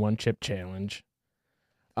One Chip Challenge.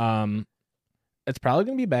 It's probably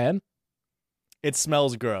going to be bad. It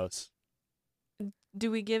smells gross. Do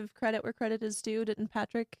we give credit where credit is due? Didn't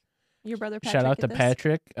Patrick, your brother Patrick, Shout out get to this?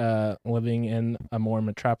 Patrick, living in a more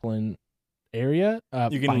metropolitan area.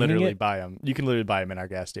 You can finding literally it. buy them. You can literally buy them in our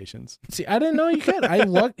gas stations. See, I didn't know you could. I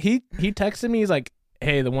looked. He texted me. He's like,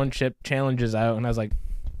 "Hey, the one chip challenge is out," and I was like,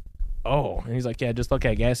 "Oh," and he's like, "Yeah, just look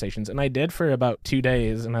at gas stations." And I did for about 2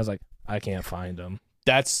 days, and I was like, "I can't find them."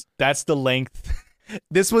 That's the length.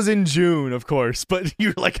 This was in June, of course, but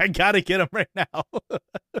you're like, I gotta get them right now.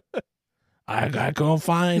 I gotta go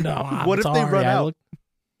find them. What if they run out?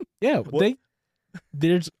 Yeah,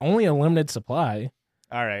 there's only a limited supply.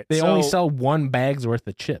 All right, They only sell 1 bag's worth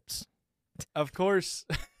of chips. Of course,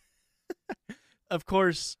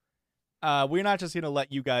 we're not just gonna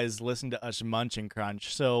let you guys listen to us munch and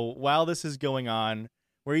crunch. So while this is going on,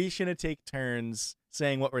 we're each gonna take turns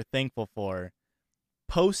saying what we're thankful for.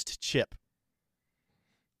 Post chip.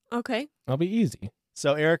 Okay. That'll be easy.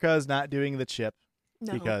 So Erica is not doing the chip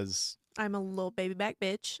No. because I'm a little baby back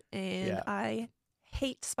bitch, and Yeah. I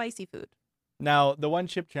hate spicy food. now the one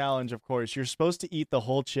chip challenge, of course, you're supposed to eat the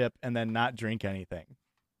whole chip and then not drink anything.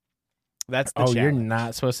 That's the challenge. You're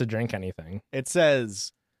not supposed to drink anything. It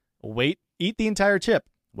says, eat the entire chip.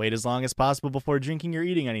 Wait as long as possible before drinking or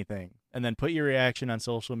eating anything, and then put your reaction on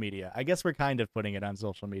social media. I guess we're kind of putting it on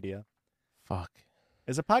social media. Fuck.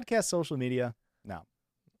 Is a podcast social media? No.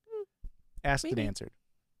 Asked and Maybe. answered.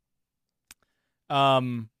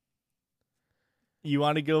 You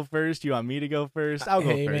want to go first? You want me to go first? I'll go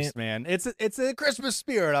Hey, first, man. It's a Christmas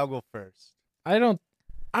spirit. I'll go first.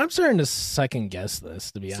 I'm starting to second guess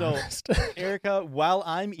this, to be So- honest. Erica, while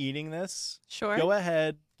I'm eating this, Sure. go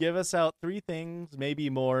ahead, give us out 3 things, maybe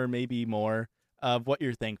more, of what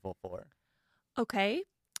you're thankful for. Okay.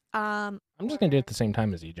 I'm just gonna do it at the same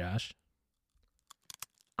time as you, Josh.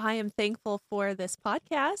 I am thankful for this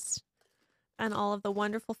podcast and all of the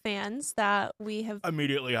wonderful fans that we have.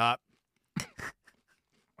 Immediately hot.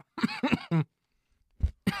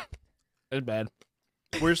 It's bad.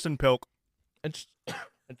 Worse than Pilk. It's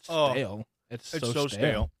Oh, stale. It's so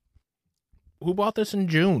stale. Who bought this in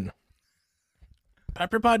June?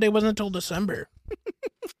 Pepper Pot Day wasn't until December.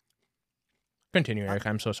 Continue, Eric.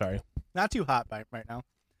 I'm so sorry. Not too hot right now.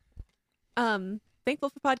 Thankful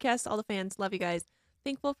for podcasts, all the fans, love you guys.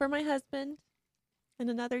 Thankful for my husband and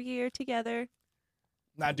another year together.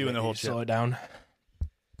 Not doing the whole Slow chip. it down.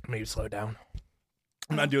 Maybe slow it down.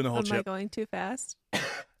 I'm not doing the whole Am I chip. going too fast?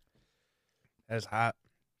 That's hot.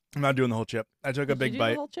 I'm not doing the whole chip. I took a Did big you do bite.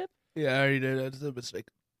 The whole chip? Yeah, I already did. That's a mistake.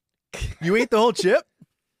 You ate the whole chip?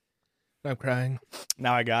 I'm crying.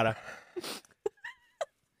 Now I gotta.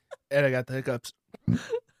 And I got the hiccups.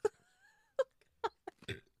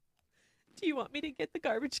 Do you want me to get the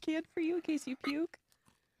garbage can for you in case you puke?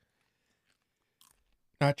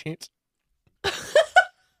 Not a chance.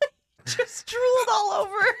 Just drooled all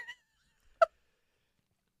over.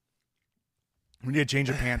 We need to change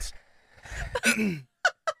your pants.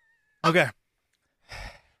 Okay.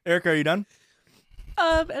 Erica, are you done?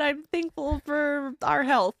 And I'm thankful for our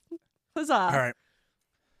health. Huzzah. All right.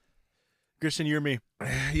 Christian, you or me?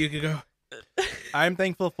 You can go. I'm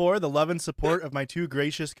thankful for the love and support of my 2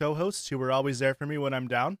 gracious co-hosts who were always there for me when I'm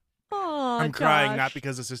down. Aw, I'm crying, not Josh.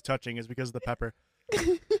 because this is touching, it's because of the pepper.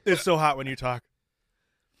 It's so hot when you talk.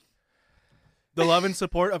 The love and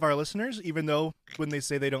support of our listeners, even though when they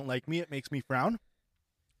say they don't like me, it makes me frown.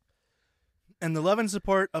 And the love and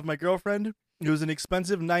support of my girlfriend, it was an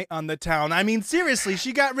expensive night on the town. I mean, seriously,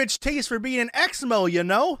 she got rich taste for being an Exmo, you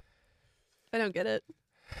know? I don't get it.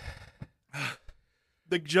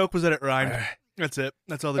 The joke was that it rhymed. That's it.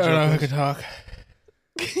 That's all the I don't know if I joke can was.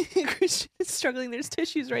 talk. Christian is struggling. There's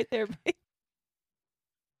tissues right there.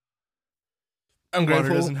 I'm Water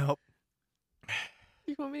grateful. doesn't help.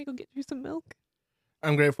 You want me to go get you some milk?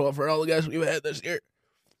 I'm grateful for all the guests we've had this year.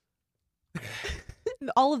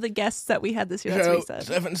 All of the guests that we had this year. That's what he said.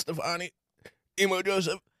 Stefan Stefani, Emo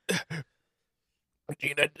Joseph,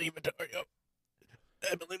 Gina DiVittorio,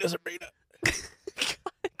 Emily Sabrina.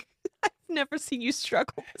 I've never seen you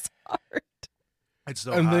struggle this hard. It's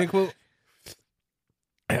so I'm hot. thankful.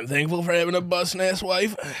 I'm thankful for having a busting ass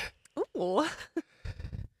wife. Ooh.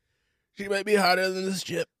 She might be hotter than this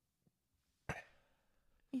chip.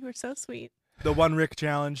 You were so sweet. The one Rick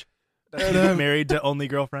challenge. That And, you get married to only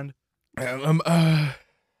girlfriend. I'm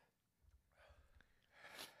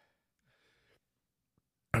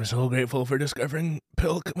so grateful for discovering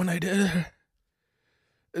Pilk when I did.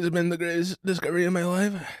 It's been the greatest discovery of my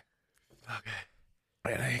life.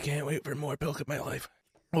 Okay. And I can't wait for more Pilk in my life.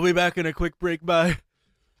 We'll be back in a quick break. Bye.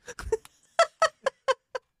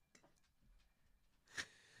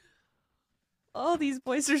 Oh, these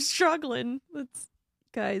boys are struggling.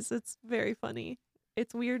 Guys, it's very funny.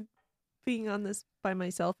 It's weird being on this by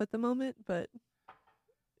myself at the moment, but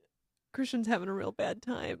Christian's having a real bad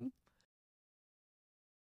time.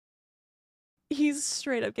 He's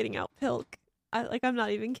straight up getting out Pilk. I'm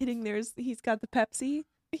not even kidding. He's got the Pepsi.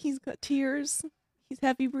 He's got tears. He's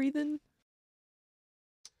heavy breathing.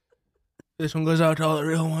 This one goes out to all the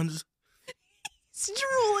real ones. He's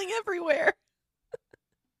drooling everywhere.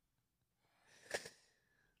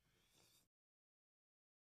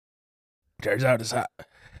 Turns out it's hot.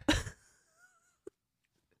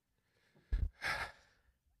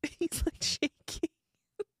 He's like shaking.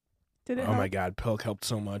 Did it Oh help? my God, Pilk helped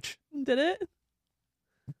so much. Did it?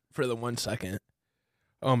 For the 1 second.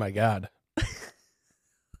 Oh my God. I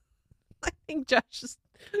think Josh is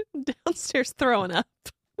downstairs throwing up.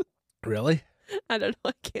 Really? I don't know.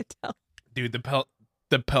 I can't tell. Dude,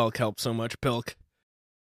 the Pilk helped so much. Pilk.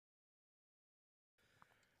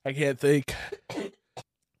 I can't think.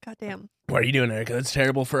 Goddamn. What are you doing, Erica? That's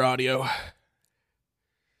terrible for audio.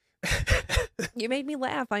 You made me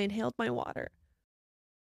laugh. I inhaled my water.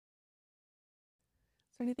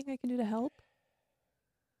 Is there anything I can do to help?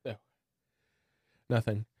 No.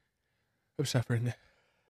 Nothing. I'm suffering.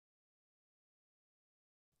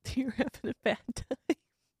 You're having a bad time.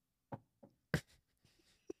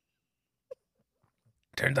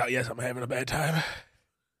 Turns out, yes, I'm having a bad time.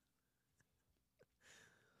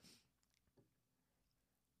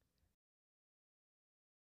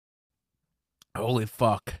 Holy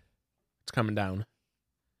fuck. It's coming down.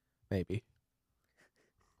 Maybe.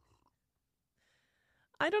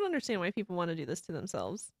 I don't understand why people want to do this to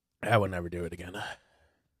themselves. I would never do it again.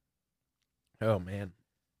 Oh, man.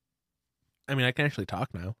 I mean, I can actually talk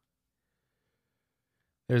now.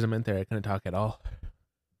 There's a minute there I couldn't talk at all.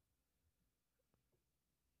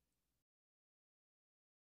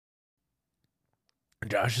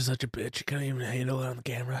 Josh is such a bitch. He couldn't even handle it on the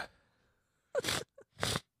camera.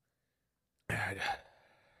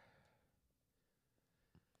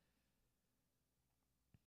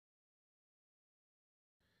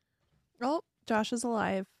 Oh, Josh is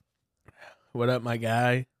alive. What up, my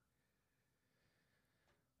guy?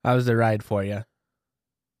 How's the ride for you?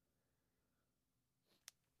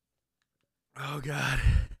 Oh, God.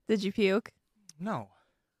 Did you puke? No.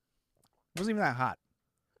 It wasn't even that hot.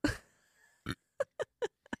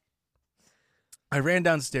 I ran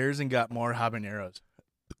downstairs and got more habaneros.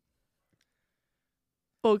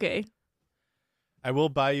 Okay. I will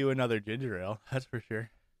buy you another ginger ale. That's for sure.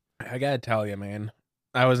 I gotta tell you, man.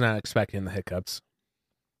 I was not expecting the hiccups.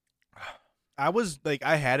 I was like,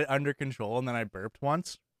 I had it under control and then I burped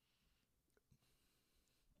once.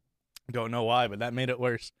 Don't know why, but that made it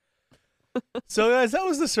worse. So, guys, that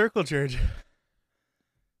was the Circle Church.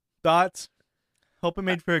 Thoughts? Hope it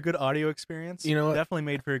made for a good audio experience. You know what? Definitely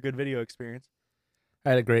made for a good video experience. I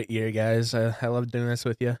had a great year, guys. I love doing this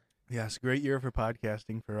with you. Yes, great year for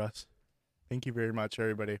podcasting for us. Thank you very much,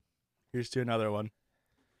 everybody. Here's to another one.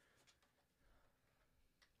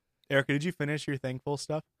 Erica, did you finish your thankful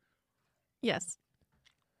stuff? Yes.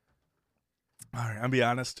 All right, I'll be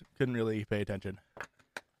honest. Couldn't really pay attention.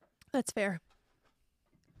 That's fair.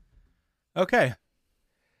 Okay.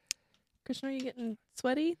 Krishna, are you getting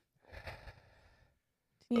sweaty?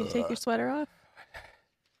 Do you need to take your sweater off?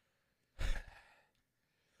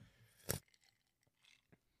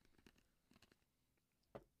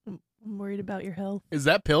 I'm worried about your health. Is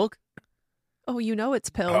that Pilk? Oh, you know it's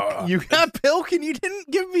Pilk. You got Pilk and you didn't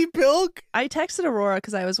give me Pilk? I texted Aurora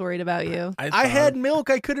because I was worried about you. I had milk.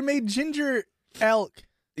 I could have made ginger elk.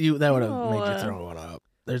 That would have made No. you throw one up.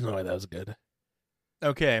 There's no way that was good.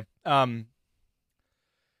 Okay. I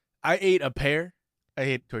ate a pear. I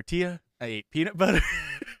ate tortilla. I ate peanut butter.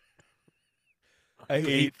 I You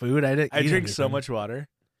ate ate food. I didn't. I eat drink so anything. much water.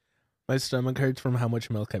 My stomach hurts from how much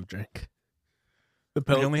milk I've drank. The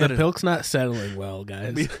We only had a- Pilk's not settling well,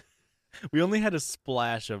 guys. We only had a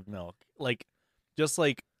splash of milk. Just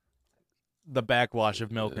like the backwash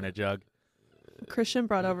of milk in a jug. Christian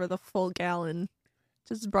brought over the full gallon.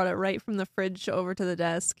 Just brought it right from the fridge over to the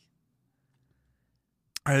desk.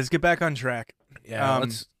 All right, let's get back on track. Yeah,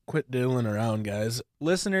 let's quit diddling around, guys.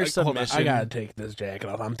 Listener Hold on, submission. I gotta take this jacket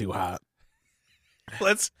off. I'm too hot.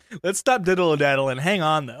 Let's stop diddle-daddling. Hang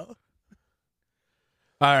on, though.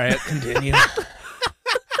 All right, continue.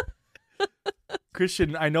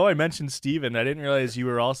 Christian, I know I mentioned Steven. I didn't realize you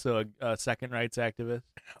were also a second rights activist.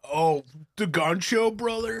 Oh, the gun show,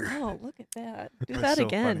 brother. Oh, look at that. Do That's that so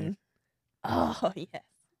again. Oh, yes.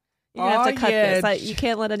 You're going to have to Oh, cut yeah. this. You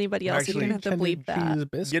can't let anybody else. You're going to have to bleep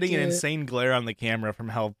that. Getting an insane glare on the camera from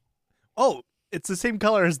how... Oh, it's the same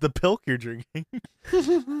color as the Pilk you're drinking.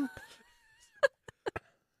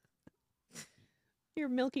 Your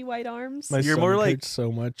milky white arms. My You're stomach more like- hurts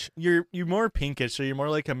so much. You're more pinkish, so you're more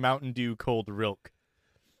like a Mountain Dew cold Rilk.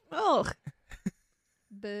 Oh.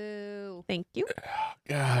 Boo. Thank you.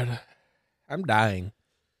 God, I'm dying.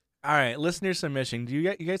 All right, listener submission. Do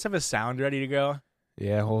you guys have a sound ready to go?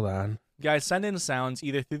 Yeah, hold on. Guys, send in sounds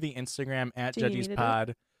either through the Instagram at Do you need to do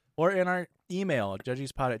judgiespod or in our email,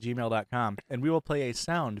 judgiespod@gmail.com, and we will play a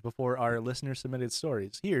sound before our listener-submitted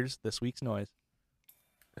stories. Here's this week's noise.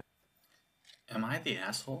 Am I the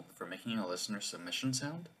asshole for making a listener submission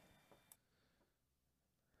sound?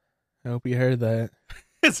 I hope you heard that.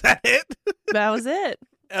 Is that it? That was it.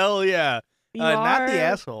 Hell yeah. You Not the are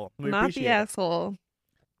asshole. We not appreciate the it. asshole.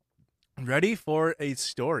 Ready for a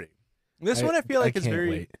story. This one I feel like is can't very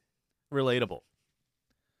wait. relatable.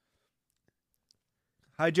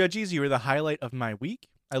 Hi, Judgies. You were the highlight of my week.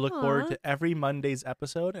 I look forward Aw. to every Monday's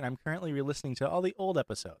episode, and I'm currently re-listening to all the old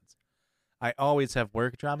episodes. I always have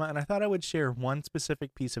work drama, and I thought I would share one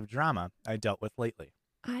specific piece of drama I dealt with lately.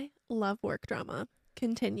 I love work drama.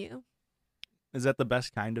 Continue. Is that the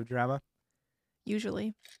best kind of drama?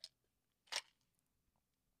 Usually.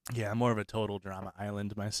 Yeah, I'm more of a total drama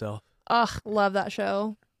island myself. Ugh, love that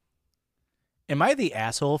show. Am I the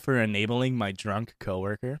asshole for enabling my drunk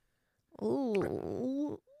coworker?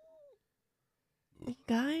 Ooh.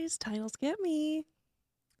 Guys, titles get me.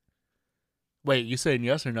 Wait, you saying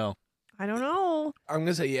yes or no? I don't know. I'm going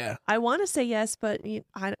to say yeah. I want to say yes, but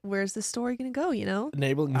where's the story going to go, you know?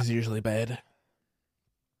 Enabling is usually bad. I'm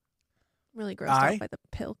really grossed I- out by the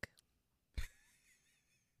pilk.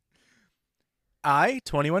 I,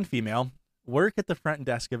 21 female, work at the front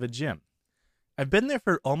desk of a gym. I've been there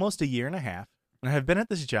for almost a year and a half, and I have been at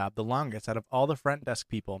this job the longest out of all the front desk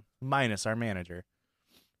people, minus our manager.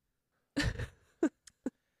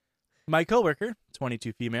 My coworker,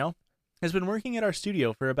 22 female, has been working at our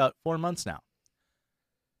studio for about 4 months now,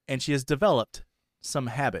 and she has developed some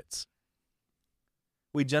habits.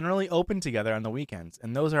 We generally open together on the weekends,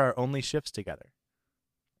 and those are our only shifts together.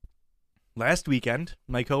 Last weekend,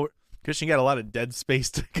 my coworker, Christian got a lot of dead space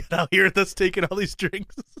to get out here with us taking all these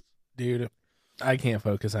drinks. Dude, I can't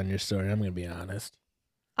focus on your story. I'm going to be honest.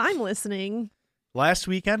 I'm listening. Last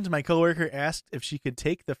weekend, my coworker asked if she could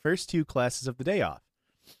take the first 2 classes of the day off.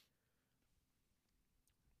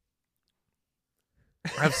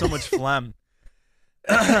 I have so much phlegm.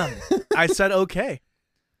 I said okay.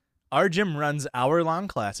 Our gym runs hour-long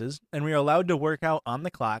classes, and we are allowed to work out on the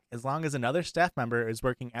clock as long as another staff member is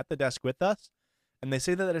working at the desk with us, and they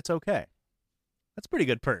say that it's okay. That's a pretty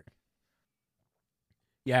good perk.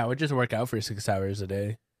 Yeah, I would just work out for 6 hours a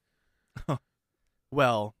day.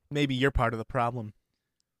 Well, maybe you're part of the problem.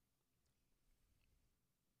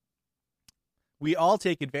 We all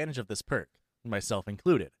take advantage of this perk, myself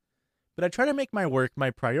included. But I try to make my work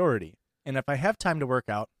my priority, and if I have time to work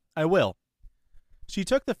out, I will. She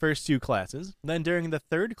took the first 2 classes, then during the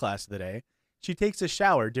 3rd class of the day, she takes a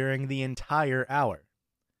shower during the entire hour.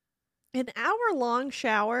 An hour-long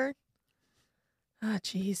shower? Ah,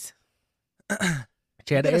 jeez.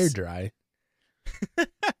 She had Yes. air dry.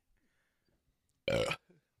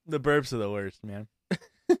 The burps are the worst, man.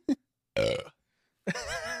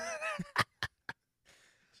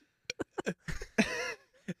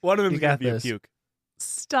 One of them's You going got to be this. a puke.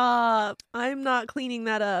 Stop. I'm not cleaning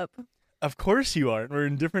that up. Of course you aren't. We're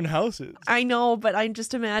in different houses. I know, but I'm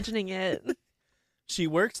just imagining it. She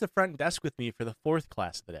works the front desk with me for the 4th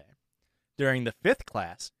class of the day. During the 5th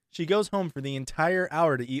class, she goes home for the entire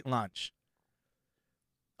hour to eat lunch.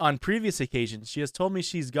 On previous occasions, she has told me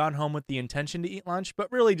she's gone home with the intention to eat lunch,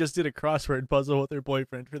 but really just did a crossword puzzle with her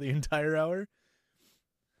boyfriend for the entire hour.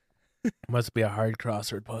 Must be a hard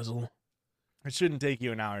crossword puzzle. It shouldn't take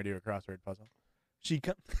you an hour to do a crossword puzzle.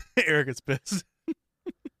 Eric is pissed.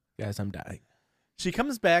 Guys, I'm dying. She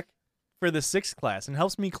comes back for the 6th class and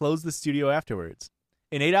helps me close the studio afterwards.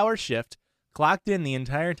 An 8-hour shift, clocked in the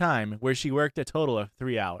entire time, where she worked a total of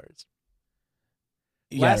 3 hours.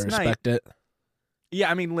 You Last gotta night- respect it.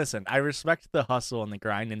 Yeah, I mean, listen, I respect the hustle and the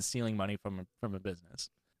grind and stealing money from a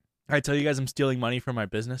business. I tell you guys I'm stealing money from my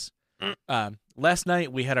business. Last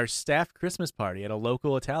night, we had our staff Christmas party at a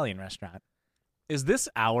local Italian restaurant. Is this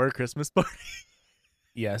our Christmas party?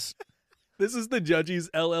 Yes. This is the Judgies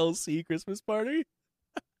LLC Christmas party?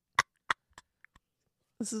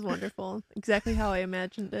 This is wonderful. Exactly how I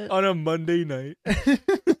imagined it. On a Monday night.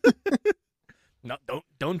 No,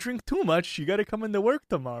 don't drink too much. You got to come into work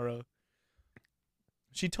tomorrow.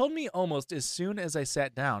 She told me almost as soon as I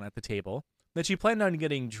sat down at the table that she planned on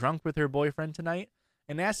getting drunk with her boyfriend tonight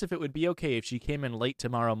and asked if it would be okay if she came in late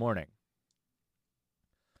tomorrow morning.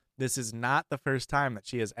 This is not the first time that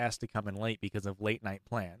she has asked to come in late because of late night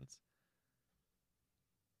plans.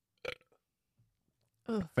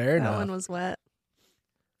 Ugh, Fair that enough. one was wet.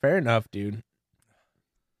 Fair enough, dude.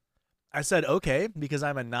 I said okay because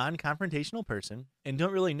I'm a non-confrontational person and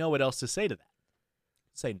don't really know what else to say to that.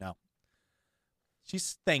 Say no. She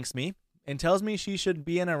thanks me and tells me she should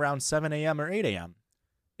be in around 7 a.m. or 8 a.m.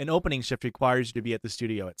 An opening shift requires you to be at the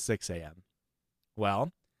studio at 6 a.m.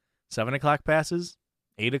 Well, 7 o'clock passes,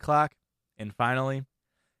 8 o'clock, and finally,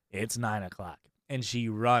 it's 9 o'clock, and she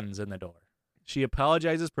runs in the door. She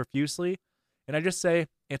apologizes profusely, and I just say,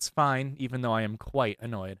 it's fine, even though I am quite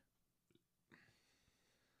annoyed.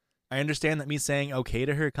 I understand that me saying okay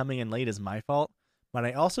to her coming in late is my fault, but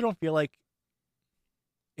I also don't feel like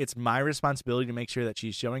it's my responsibility to make sure that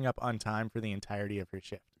she's showing up on time for the entirety of her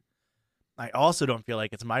shift. I also don't feel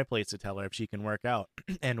like it's my place to tell her if she can work out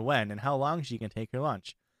and when and how long she can take her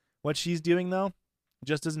lunch. What she's doing, though,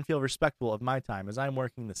 just doesn't feel respectful of my time, as I'm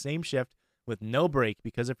working the same shift with no break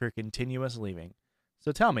because of her continuous leaving.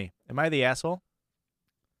 So tell me, am I the asshole?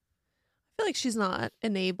 I feel like she's not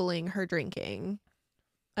enabling her drinking.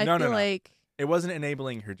 I No. feel like It wasn't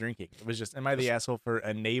enabling her drinking. It was just, am I the asshole for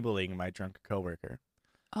enabling my drunk coworker?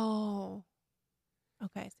 oh,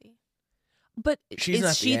 okay, I see. But She's is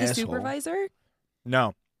not she the asshole. supervisor?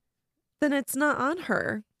 No. Then it's not on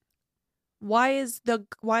her. Why is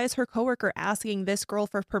her coworker asking this girl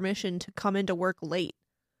for permission to come into work late?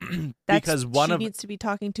 Because she needs to be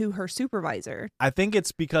talking to her supervisor. I think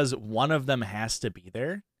it's because one of them has to be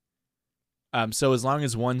there. So as long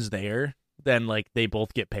as one's there, then like they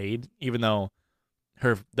both get paid, even though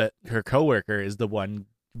her coworker is the one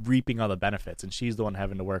reaping all the benefits and she's the one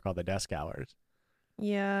having to work all the desk hours.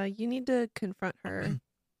 Yeah, you need to confront her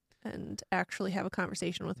and actually have a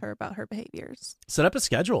conversation with her about her behaviors. Set up a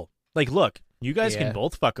schedule. Like, look, you guys Yeah. can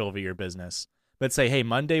both fuck over your business, but say, hey,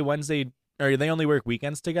 Monday, Wednesday, or they only work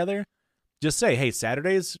weekends together. Just say, hey,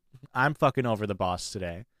 Saturdays, I'm fucking over the boss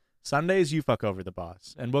today. Sundays, you fuck over the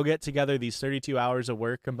boss. And we'll get together these 32 hours of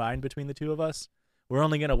work combined between the two of us. We're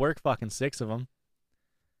only going to work fucking 6 of them.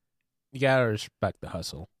 You gotta respect the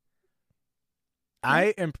hustle.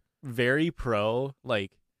 I am very pro,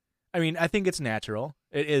 like, I mean, I think it's natural.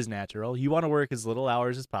 It is natural. You want to work as little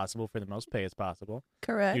hours as possible for the most pay as possible.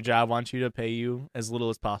 Correct. Your job wants you to pay you as little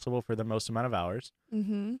as possible for the most amount of hours.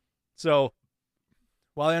 Mm-hmm. So,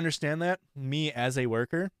 while I understand that, me as a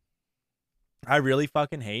worker, I really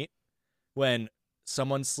fucking hate when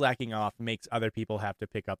someone slacking off makes other people have to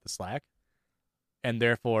pick up the slack. And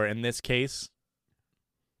therefore, in this case,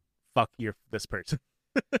 fuck this person.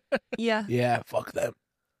 Yeah. Yeah, fuck them.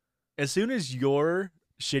 As soon as your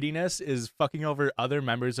shittiness is fucking over other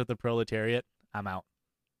members of the proletariat, I'm out.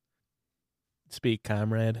 Speak,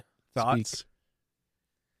 comrade. Thoughts? Speak.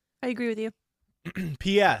 I agree with you.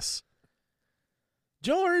 P.S.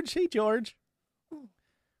 George, hey George. You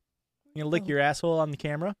gonna lick your asshole on the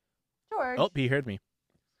camera? George. Oh, he heard me.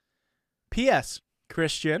 P.S.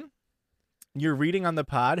 Christian, your reading on the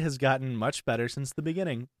pod has gotten much better since the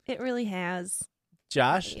beginning. It really has.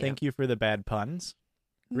 Josh, Yeah. thank you for the bad puns.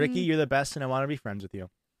 Ricky, you're the best and I want to be friends with you.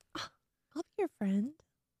 I'll be your friend.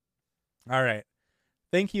 All right.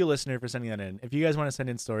 Thank you, listener, for sending that in. If you guys want to send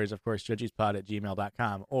in stories, of course,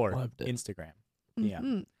 judgespod@gmail.com or Loved it. Instagram. Yeah.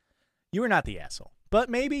 Mhm. You are not the asshole. But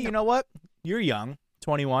maybe, you know what? You're young,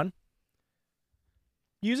 21.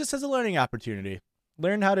 Use this as a learning opportunity.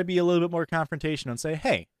 Learn how to be a little bit more confrontational and say,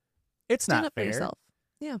 hey, it's Stand not up for fair. yourself.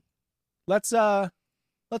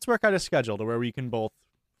 Let's work out a schedule to where we can both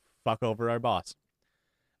fuck over our boss.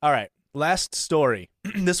 All right, last story.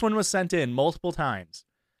 This one was sent in multiple times.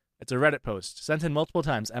 It's a Reddit post sent in multiple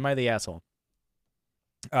times. Am I the asshole?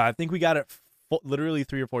 I think we got it literally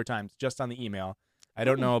 3 or 4 times just on the email. I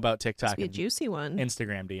don't know about Must TikTok be a and juicy one.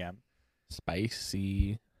 Instagram DM.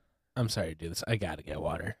 Spicy. I'm sorry to do this. I gotta get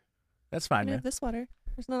water. That's fine, Yeah, man. this water.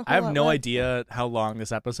 There's not a I whole have lot no left. idea how long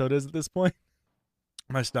this episode is at this point.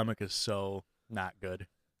 My stomach is so not good.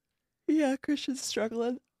 Yeah, Christian's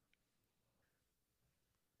struggling.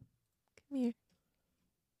 Come here.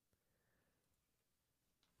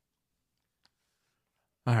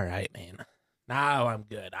 All right, man. Now I'm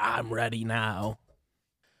good. I'm ready now.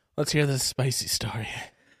 Let's hear this spicy story.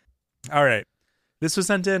 All right. This was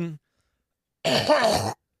sent in.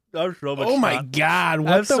 Oh So much my snot. God. I What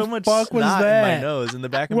have the so much fuck was snot that? in my nose, in the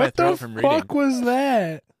back of my What throat the from reading. fuck was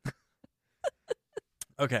that?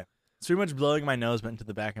 Okay. It's pretty much blowing my nose, but into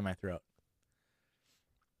the back of my throat.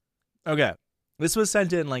 Okay. This was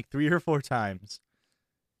sent in like 3 or 4 times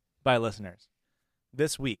by listeners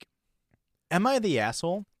this week. Am I the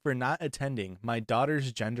asshole for not attending my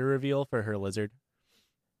daughter's gender reveal for her lizard?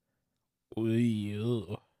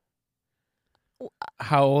 Ooh.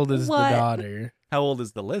 How old is What? the daughter? How old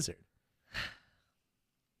is the lizard?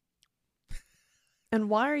 And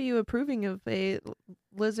why are you approving of a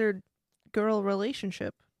lizard girl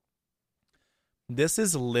relationship? This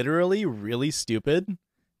is literally really stupid,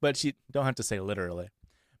 but you don't have to say literally.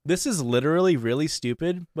 This is literally really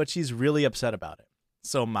stupid, but she's really upset about it.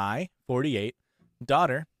 So my 48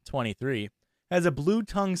 daughter, 23, has a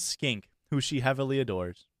blue-tongued skink who she heavily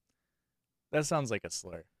adores. That sounds like a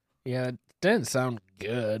slur. Yeah, it didn't sound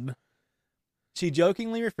good. She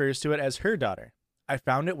jokingly refers to it as her daughter. I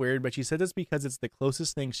found it weird, but she said it's because it's the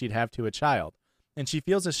closest thing she'd have to a child, and she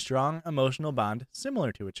feels a strong emotional bond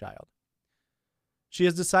similar to a child. She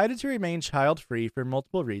has decided to remain child-free for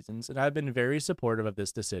multiple reasons, and I've been very supportive of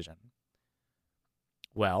this decision.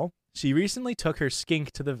 Well, she recently took her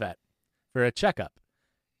skink to the vet for a checkup,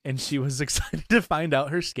 and she was excited to find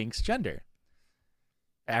out her skink's gender.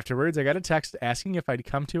 Afterwards, I got a text asking if I'd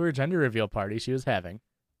come to her gender reveal party she was having.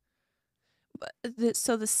 But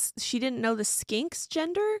she didn't know the skink's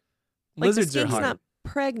gender? Like Lizards the skink's are hard. not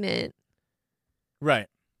pregnant. Right.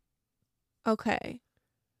 Okay.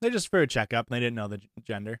 They're just for a checkup, and they didn't know the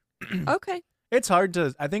gender. Okay.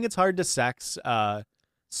 I think it's hard to sex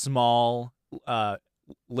small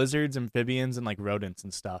lizards, amphibians, and like rodents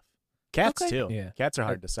and stuff. Cats Okay. too. Yeah. Cats are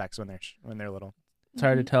hard to sex when they're little. It's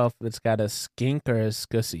hard to tell if it's got a skink or a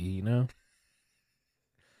scussy, you know?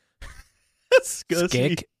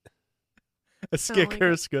 Scussy. A skick like or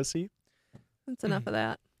a it. scussy. That's enough of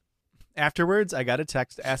that. Afterwards, I got a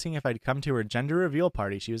text asking if I'd come to her gender reveal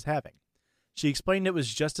party she was having. She explained it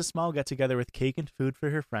was just a small get-together with cake and food for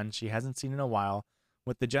her friends she hasn't seen in a while,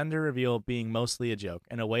 with the gender reveal being mostly a joke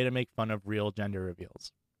and a way to make fun of real gender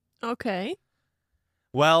reveals. Okay.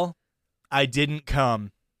 Well, I didn't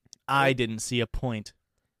come. I didn't see a point.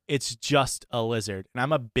 It's just a lizard, and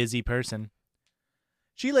I'm a busy person.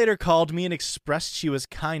 She later called me and expressed she was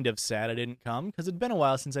kind of sad I didn't come because it'd been a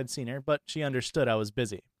while since I'd seen her, but she understood I was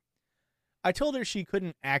busy. I told her she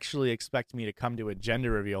couldn't actually expect me to come to a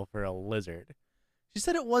gender reveal for a lizard. She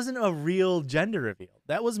said it wasn't a real gender reveal.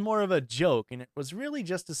 That was more of a joke, and it was really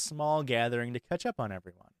just a small gathering to catch up on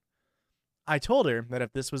everyone. I told her that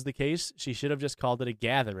if this was the case, she should have just called it a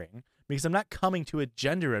gathering, because I'm not coming to a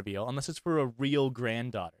gender reveal unless it's for a real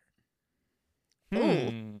granddaughter.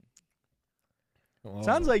 Well,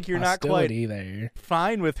 Sounds like you're not quite hostility there.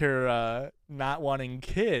 fine with her not wanting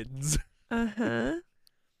kids. Uh-huh.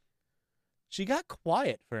 She got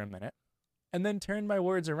quiet for a minute and then turned my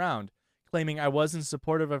words around, claiming I wasn't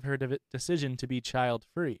supportive of her decision to be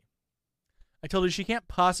child-free. I told her she can't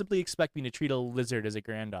possibly expect me to treat a lizard as a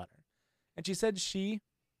granddaughter, and she said she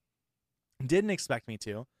didn't expect me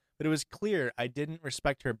to, but it was clear I didn't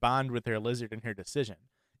respect her bond with her lizard and her decision,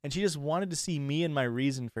 and she just wanted to see me and my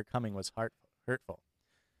reason for coming was hurtful.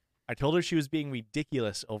 I told her she was being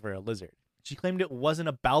ridiculous over a lizard. She claimed it wasn't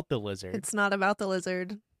about the lizard. It's not about the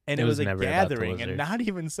lizard. And It it was was a never about the gathering lizard. and not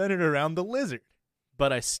even centered around the lizard.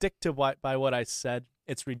 But I stick to by what I said.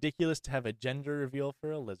 It's ridiculous to have a gender reveal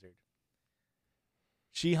for a lizard.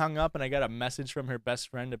 She hung up and I got a message from her best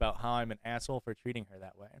friend about how I'm an asshole for treating her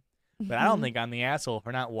that way. But I don't think I'm the asshole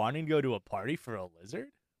for not wanting to go to a party for a lizard.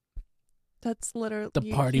 That's literally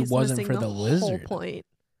The party he's wasn't missing for the whole lizard. point.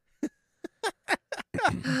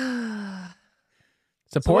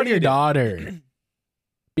 Support do your you do? daughter.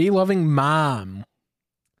 Be a loving mom.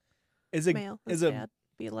 Is it Male. is That's a dad.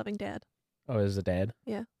 Be a loving dad. Oh, is the dad?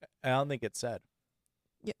 I don't think it said.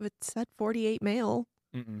 Yeah, it said 48 male.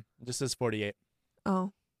 It just says 48.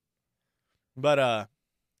 Oh. But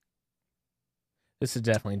This is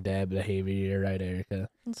definitely dad behavior. You're right, Erica.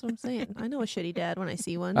 That's what I'm saying. I know a shitty dad when I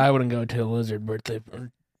see one. I wouldn't go to a lizard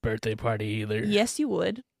birthday party either. Yes, you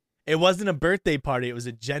would. it wasn't a birthday party, it was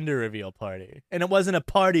a gender reveal party. And it wasn't a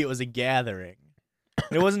party, it was a gathering.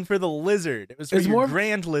 And it wasn't for the lizard. It was for It's your more-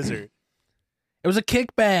 grand lizard. It was a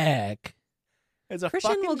kickback. It's a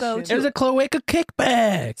Christian fucking will go shit. It was a cloaca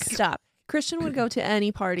kickback. Stop. Christian would go to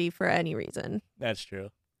any party for any reason. That's true.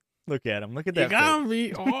 Look at him. Look at You that. got face.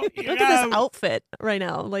 me. Oh, you Look got at me. this outfit right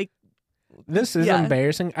now. Like, This is Yeah.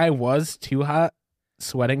 embarrassing. I was too hot,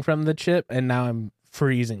 sweating from the chip, and now I'm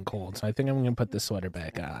freezing cold. So I think I'm gonna put the sweater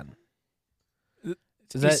back on. Is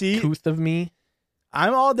You that see? couth of me?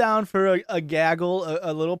 I'm all down for a gaggle,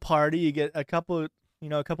 a little party. You get a couple,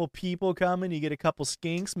 a couple people coming. You get a couple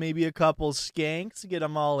skinks, maybe a couple skanks. Get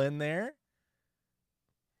them all in there.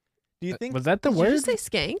 Do you think? Was that the did word? you just say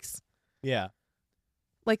skanks? Yeah.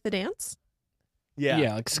 Like the dance? Yeah.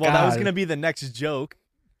 Yeah, like Well, that was ska. gonna be the next joke.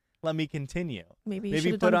 Let me continue. Maybe you Maybe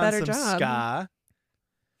should have put done a on better some job. ska.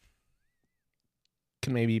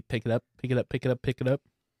 Can maybe pick it up, pick it up, pick it up, pick it up.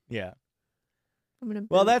 Yeah. I'm gonna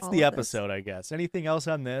Well, bend that's all the of this. episode, I guess. Anything else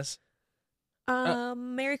on this?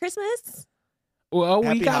 Merry Christmas. Well,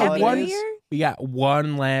 Happy we got Happy holidays. New Year. we got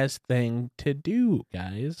one last thing to do,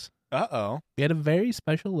 guys. Uh-oh. We had a very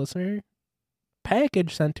special listener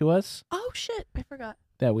package sent to us Oh shit, I forgot.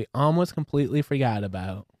 that we almost completely forgot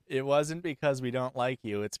about. It wasn't because we don't like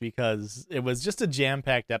you. It's because it was just a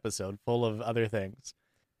jam-packed episode full of other things.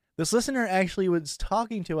 This listener actually was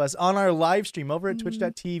talking to us on our live stream over at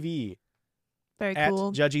twitch.tv Very at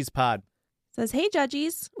cool. Judgy's Pod. Says, hey,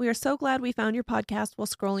 Judgies. We are so glad we found your podcast while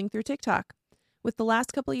scrolling through TikTok. With the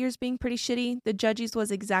last couple of years being pretty shitty, the Judgies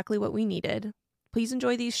was exactly what we needed. Please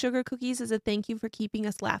enjoy these sugar cookies as a thank you for keeping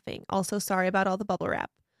us laughing. Also, sorry about all the bubble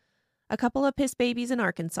wrap. A couple of piss babies in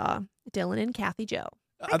Arkansas. Dylan and Kathy Joe.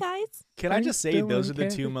 Hi, guys. Can I just say Dylan those are and the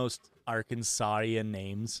Kathy. two most Arkansasian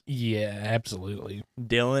names? Yeah, absolutely.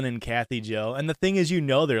 Dylan and Kathy Joe. And the thing is,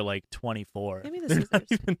 they're like 24. Give me the They're not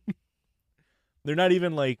scissors. they're not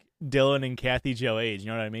even like Dylan and Kathy Joe age. You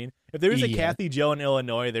know what I mean? If there was a Yeah. Kathy Joe in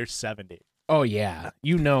Illinois, they're 70. Oh yeah,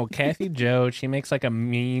 Kathy Joe. She makes like a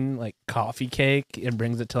mean like coffee cake and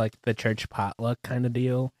brings it to like the church potluck kind of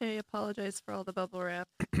deal. I apologize for all the bubble wrap.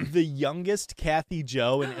 The youngest Kathy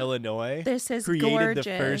Joe in Illinois This is created gorgeous.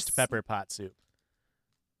 the first pepper pot soup.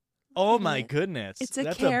 Oh my it. goodness. It's a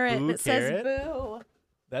That's carrot. A and boo it says carrot? boo.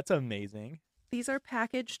 That's amazing. These are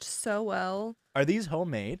packaged so well. Are these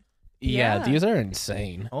homemade? Yeah, Yeah. these are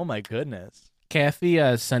insane. Oh my goodness. Kathy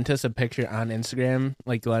sent us a picture on Instagram,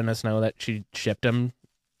 like letting us know that she shipped them,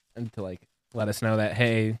 and to like let us know that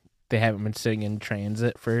hey, they haven't been sitting in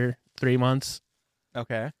transit for 3 months.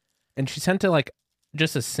 Okay. And she sent it like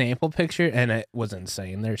just a sample picture, and it was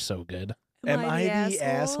insane. They're so good. Am I the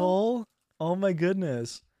asshole? Oh my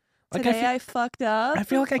goodness. Like Today I fucked up. I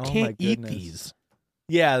feel like I Oh my can't eat goodness. these.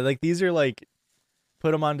 Yeah, like these are like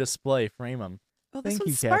put them on display, frame them. Oh, this Thank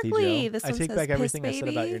one's you, Kathy sparkly. Joe. This I one take says back piss everything I said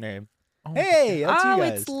about your baby. name. Oh, Hey, that's you Oh,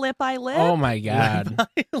 guys. it's lip by lip. oh my god,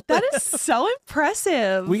 That is so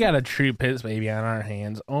impressive. we got a true piss baby on our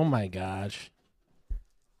hands. Oh my gosh,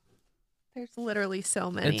 There's literally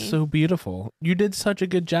so many. it's so beautiful. You did such a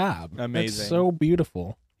good job. Amazing. It's so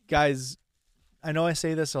beautiful. Guys, I know I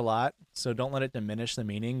say this a lot, so don't let it diminish the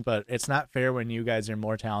meaning, but it's not fair when you guys are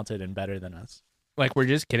more talented and better than us. Like we're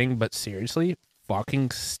just kidding, but seriously,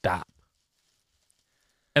 fucking stop.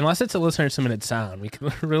 Unless it's a listener submitted sound, we can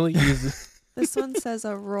really use. This one says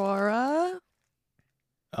Aurora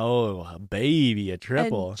Oh, baby, a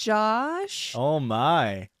triple. and Josh. Oh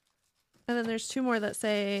my. And then there's two more that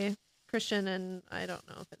say Christian and I don't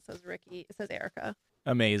know if it says Ricky. It says Erica.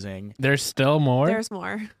 Amazing. There's still more, There's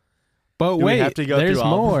more. but Do we wait, have to go there's through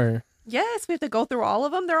all of them? more. Yes, we have to go through all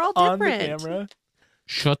of them. They're all On the different. camera.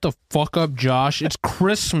 Shut the fuck up, Josh. It's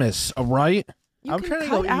Christmas, all right? You I'm can trying to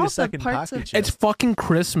cut go eat a out the second parts pocket of chip. It's fucking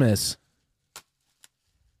Christmas.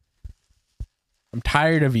 I'm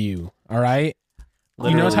tired of you, all right?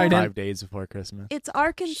 Literally You know how I 5 didn't- days before Christmas. It's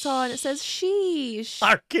Arkansas and it says sheesh.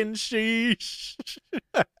 Arkansas.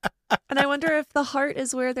 And I wonder if the heart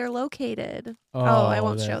is where they're located. Oh, I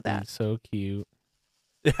won't show that'd be that. So cute.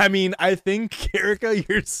 I mean, I think, Erica,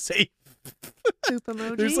 you're safe. Poop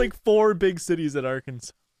emoji. There's like 4 big cities in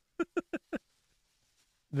Arkansas.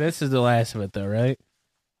 This is the last of it, though, right?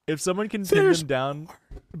 If someone can pin There's them down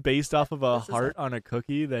based off of a This is heart on a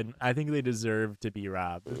cookie, then I think they deserve to be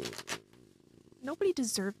robbed. Nobody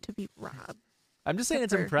deserved to be robbed. I'm just saying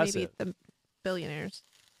it's except for impressive. Maybe the billionaires.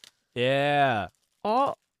 Yeah.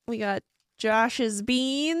 Oh, we got Josh's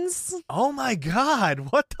beans. Oh my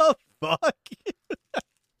God. What the fuck?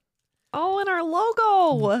 Oh, and our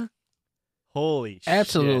logo. Holy shit.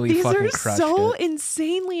 Absolutely These fucking are crushed so it.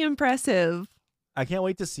 insanely impressive. I can't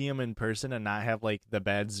wait to see them in person and not have like the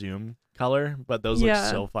bad Zoom color, but those Yeah.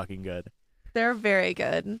 look so fucking good. They're very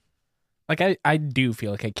good. Like, I do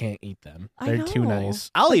feel like I can't eat them. I They're too know.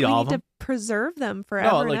 nice. I'll Like, eat we all need of them. to preserve them forever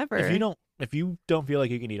No, and like ever. if you don't feel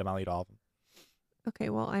like you can eat them, I'll eat all of them. Okay,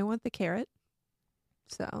 well, I want the carrot.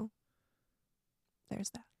 So there's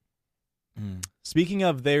that. Speaking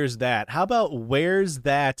of there's that, how about where's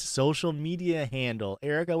that social media handle?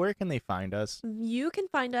 Erica, where can they find us? You can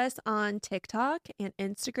find us on TikTok and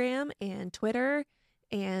Instagram and Twitter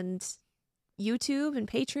and YouTube and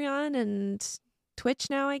Patreon and Twitch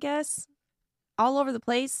now, I guess. All over the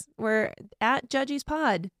place. We're at Judgy's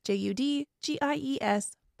Pod. JUDGIES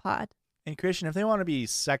Pod. And Christian, if they want to be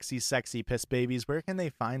sexy, sexy piss babies, where can they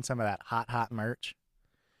find some of that hot merch?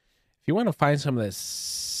 If you want to find some of this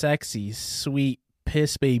sexy, sweet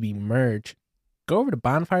piss baby merch, go over to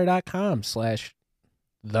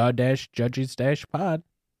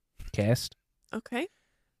bonfire.com/the-judges-podcast. Okay.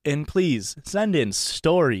 And please send in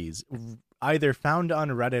stories, either found on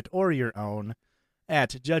Reddit or your own, at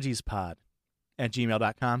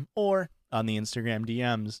judgiespod@gmail.com or on the Instagram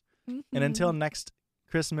DMs. And until next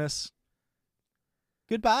Christmas,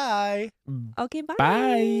 goodbye. Okay, bye.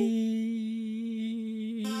 Bye.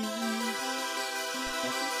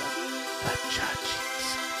 The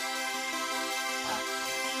judges.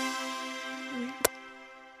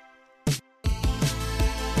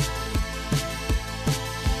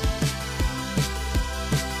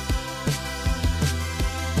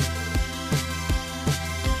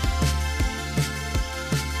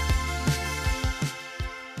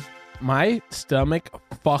 My stomach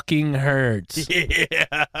fucking hurts.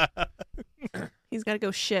 Yeah. He's got to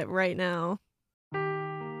go shit right now.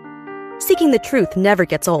 Seeking the truth never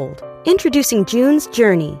gets old. Introducing June's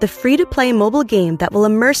Journey, the free-to-play mobile game that will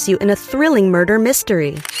immerse you in a thrilling murder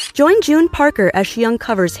mystery. Join June Parker as she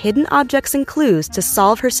uncovers hidden objects and clues to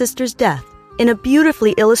solve her sister's death in a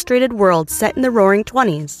beautifully illustrated world set in the Roaring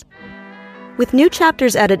 20s. With new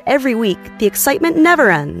chapters added every week, the excitement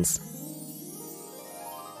never ends.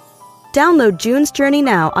 Download June's Journey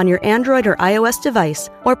now on your Android or iOS device,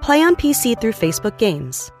 or play on PC through Facebook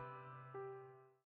Games.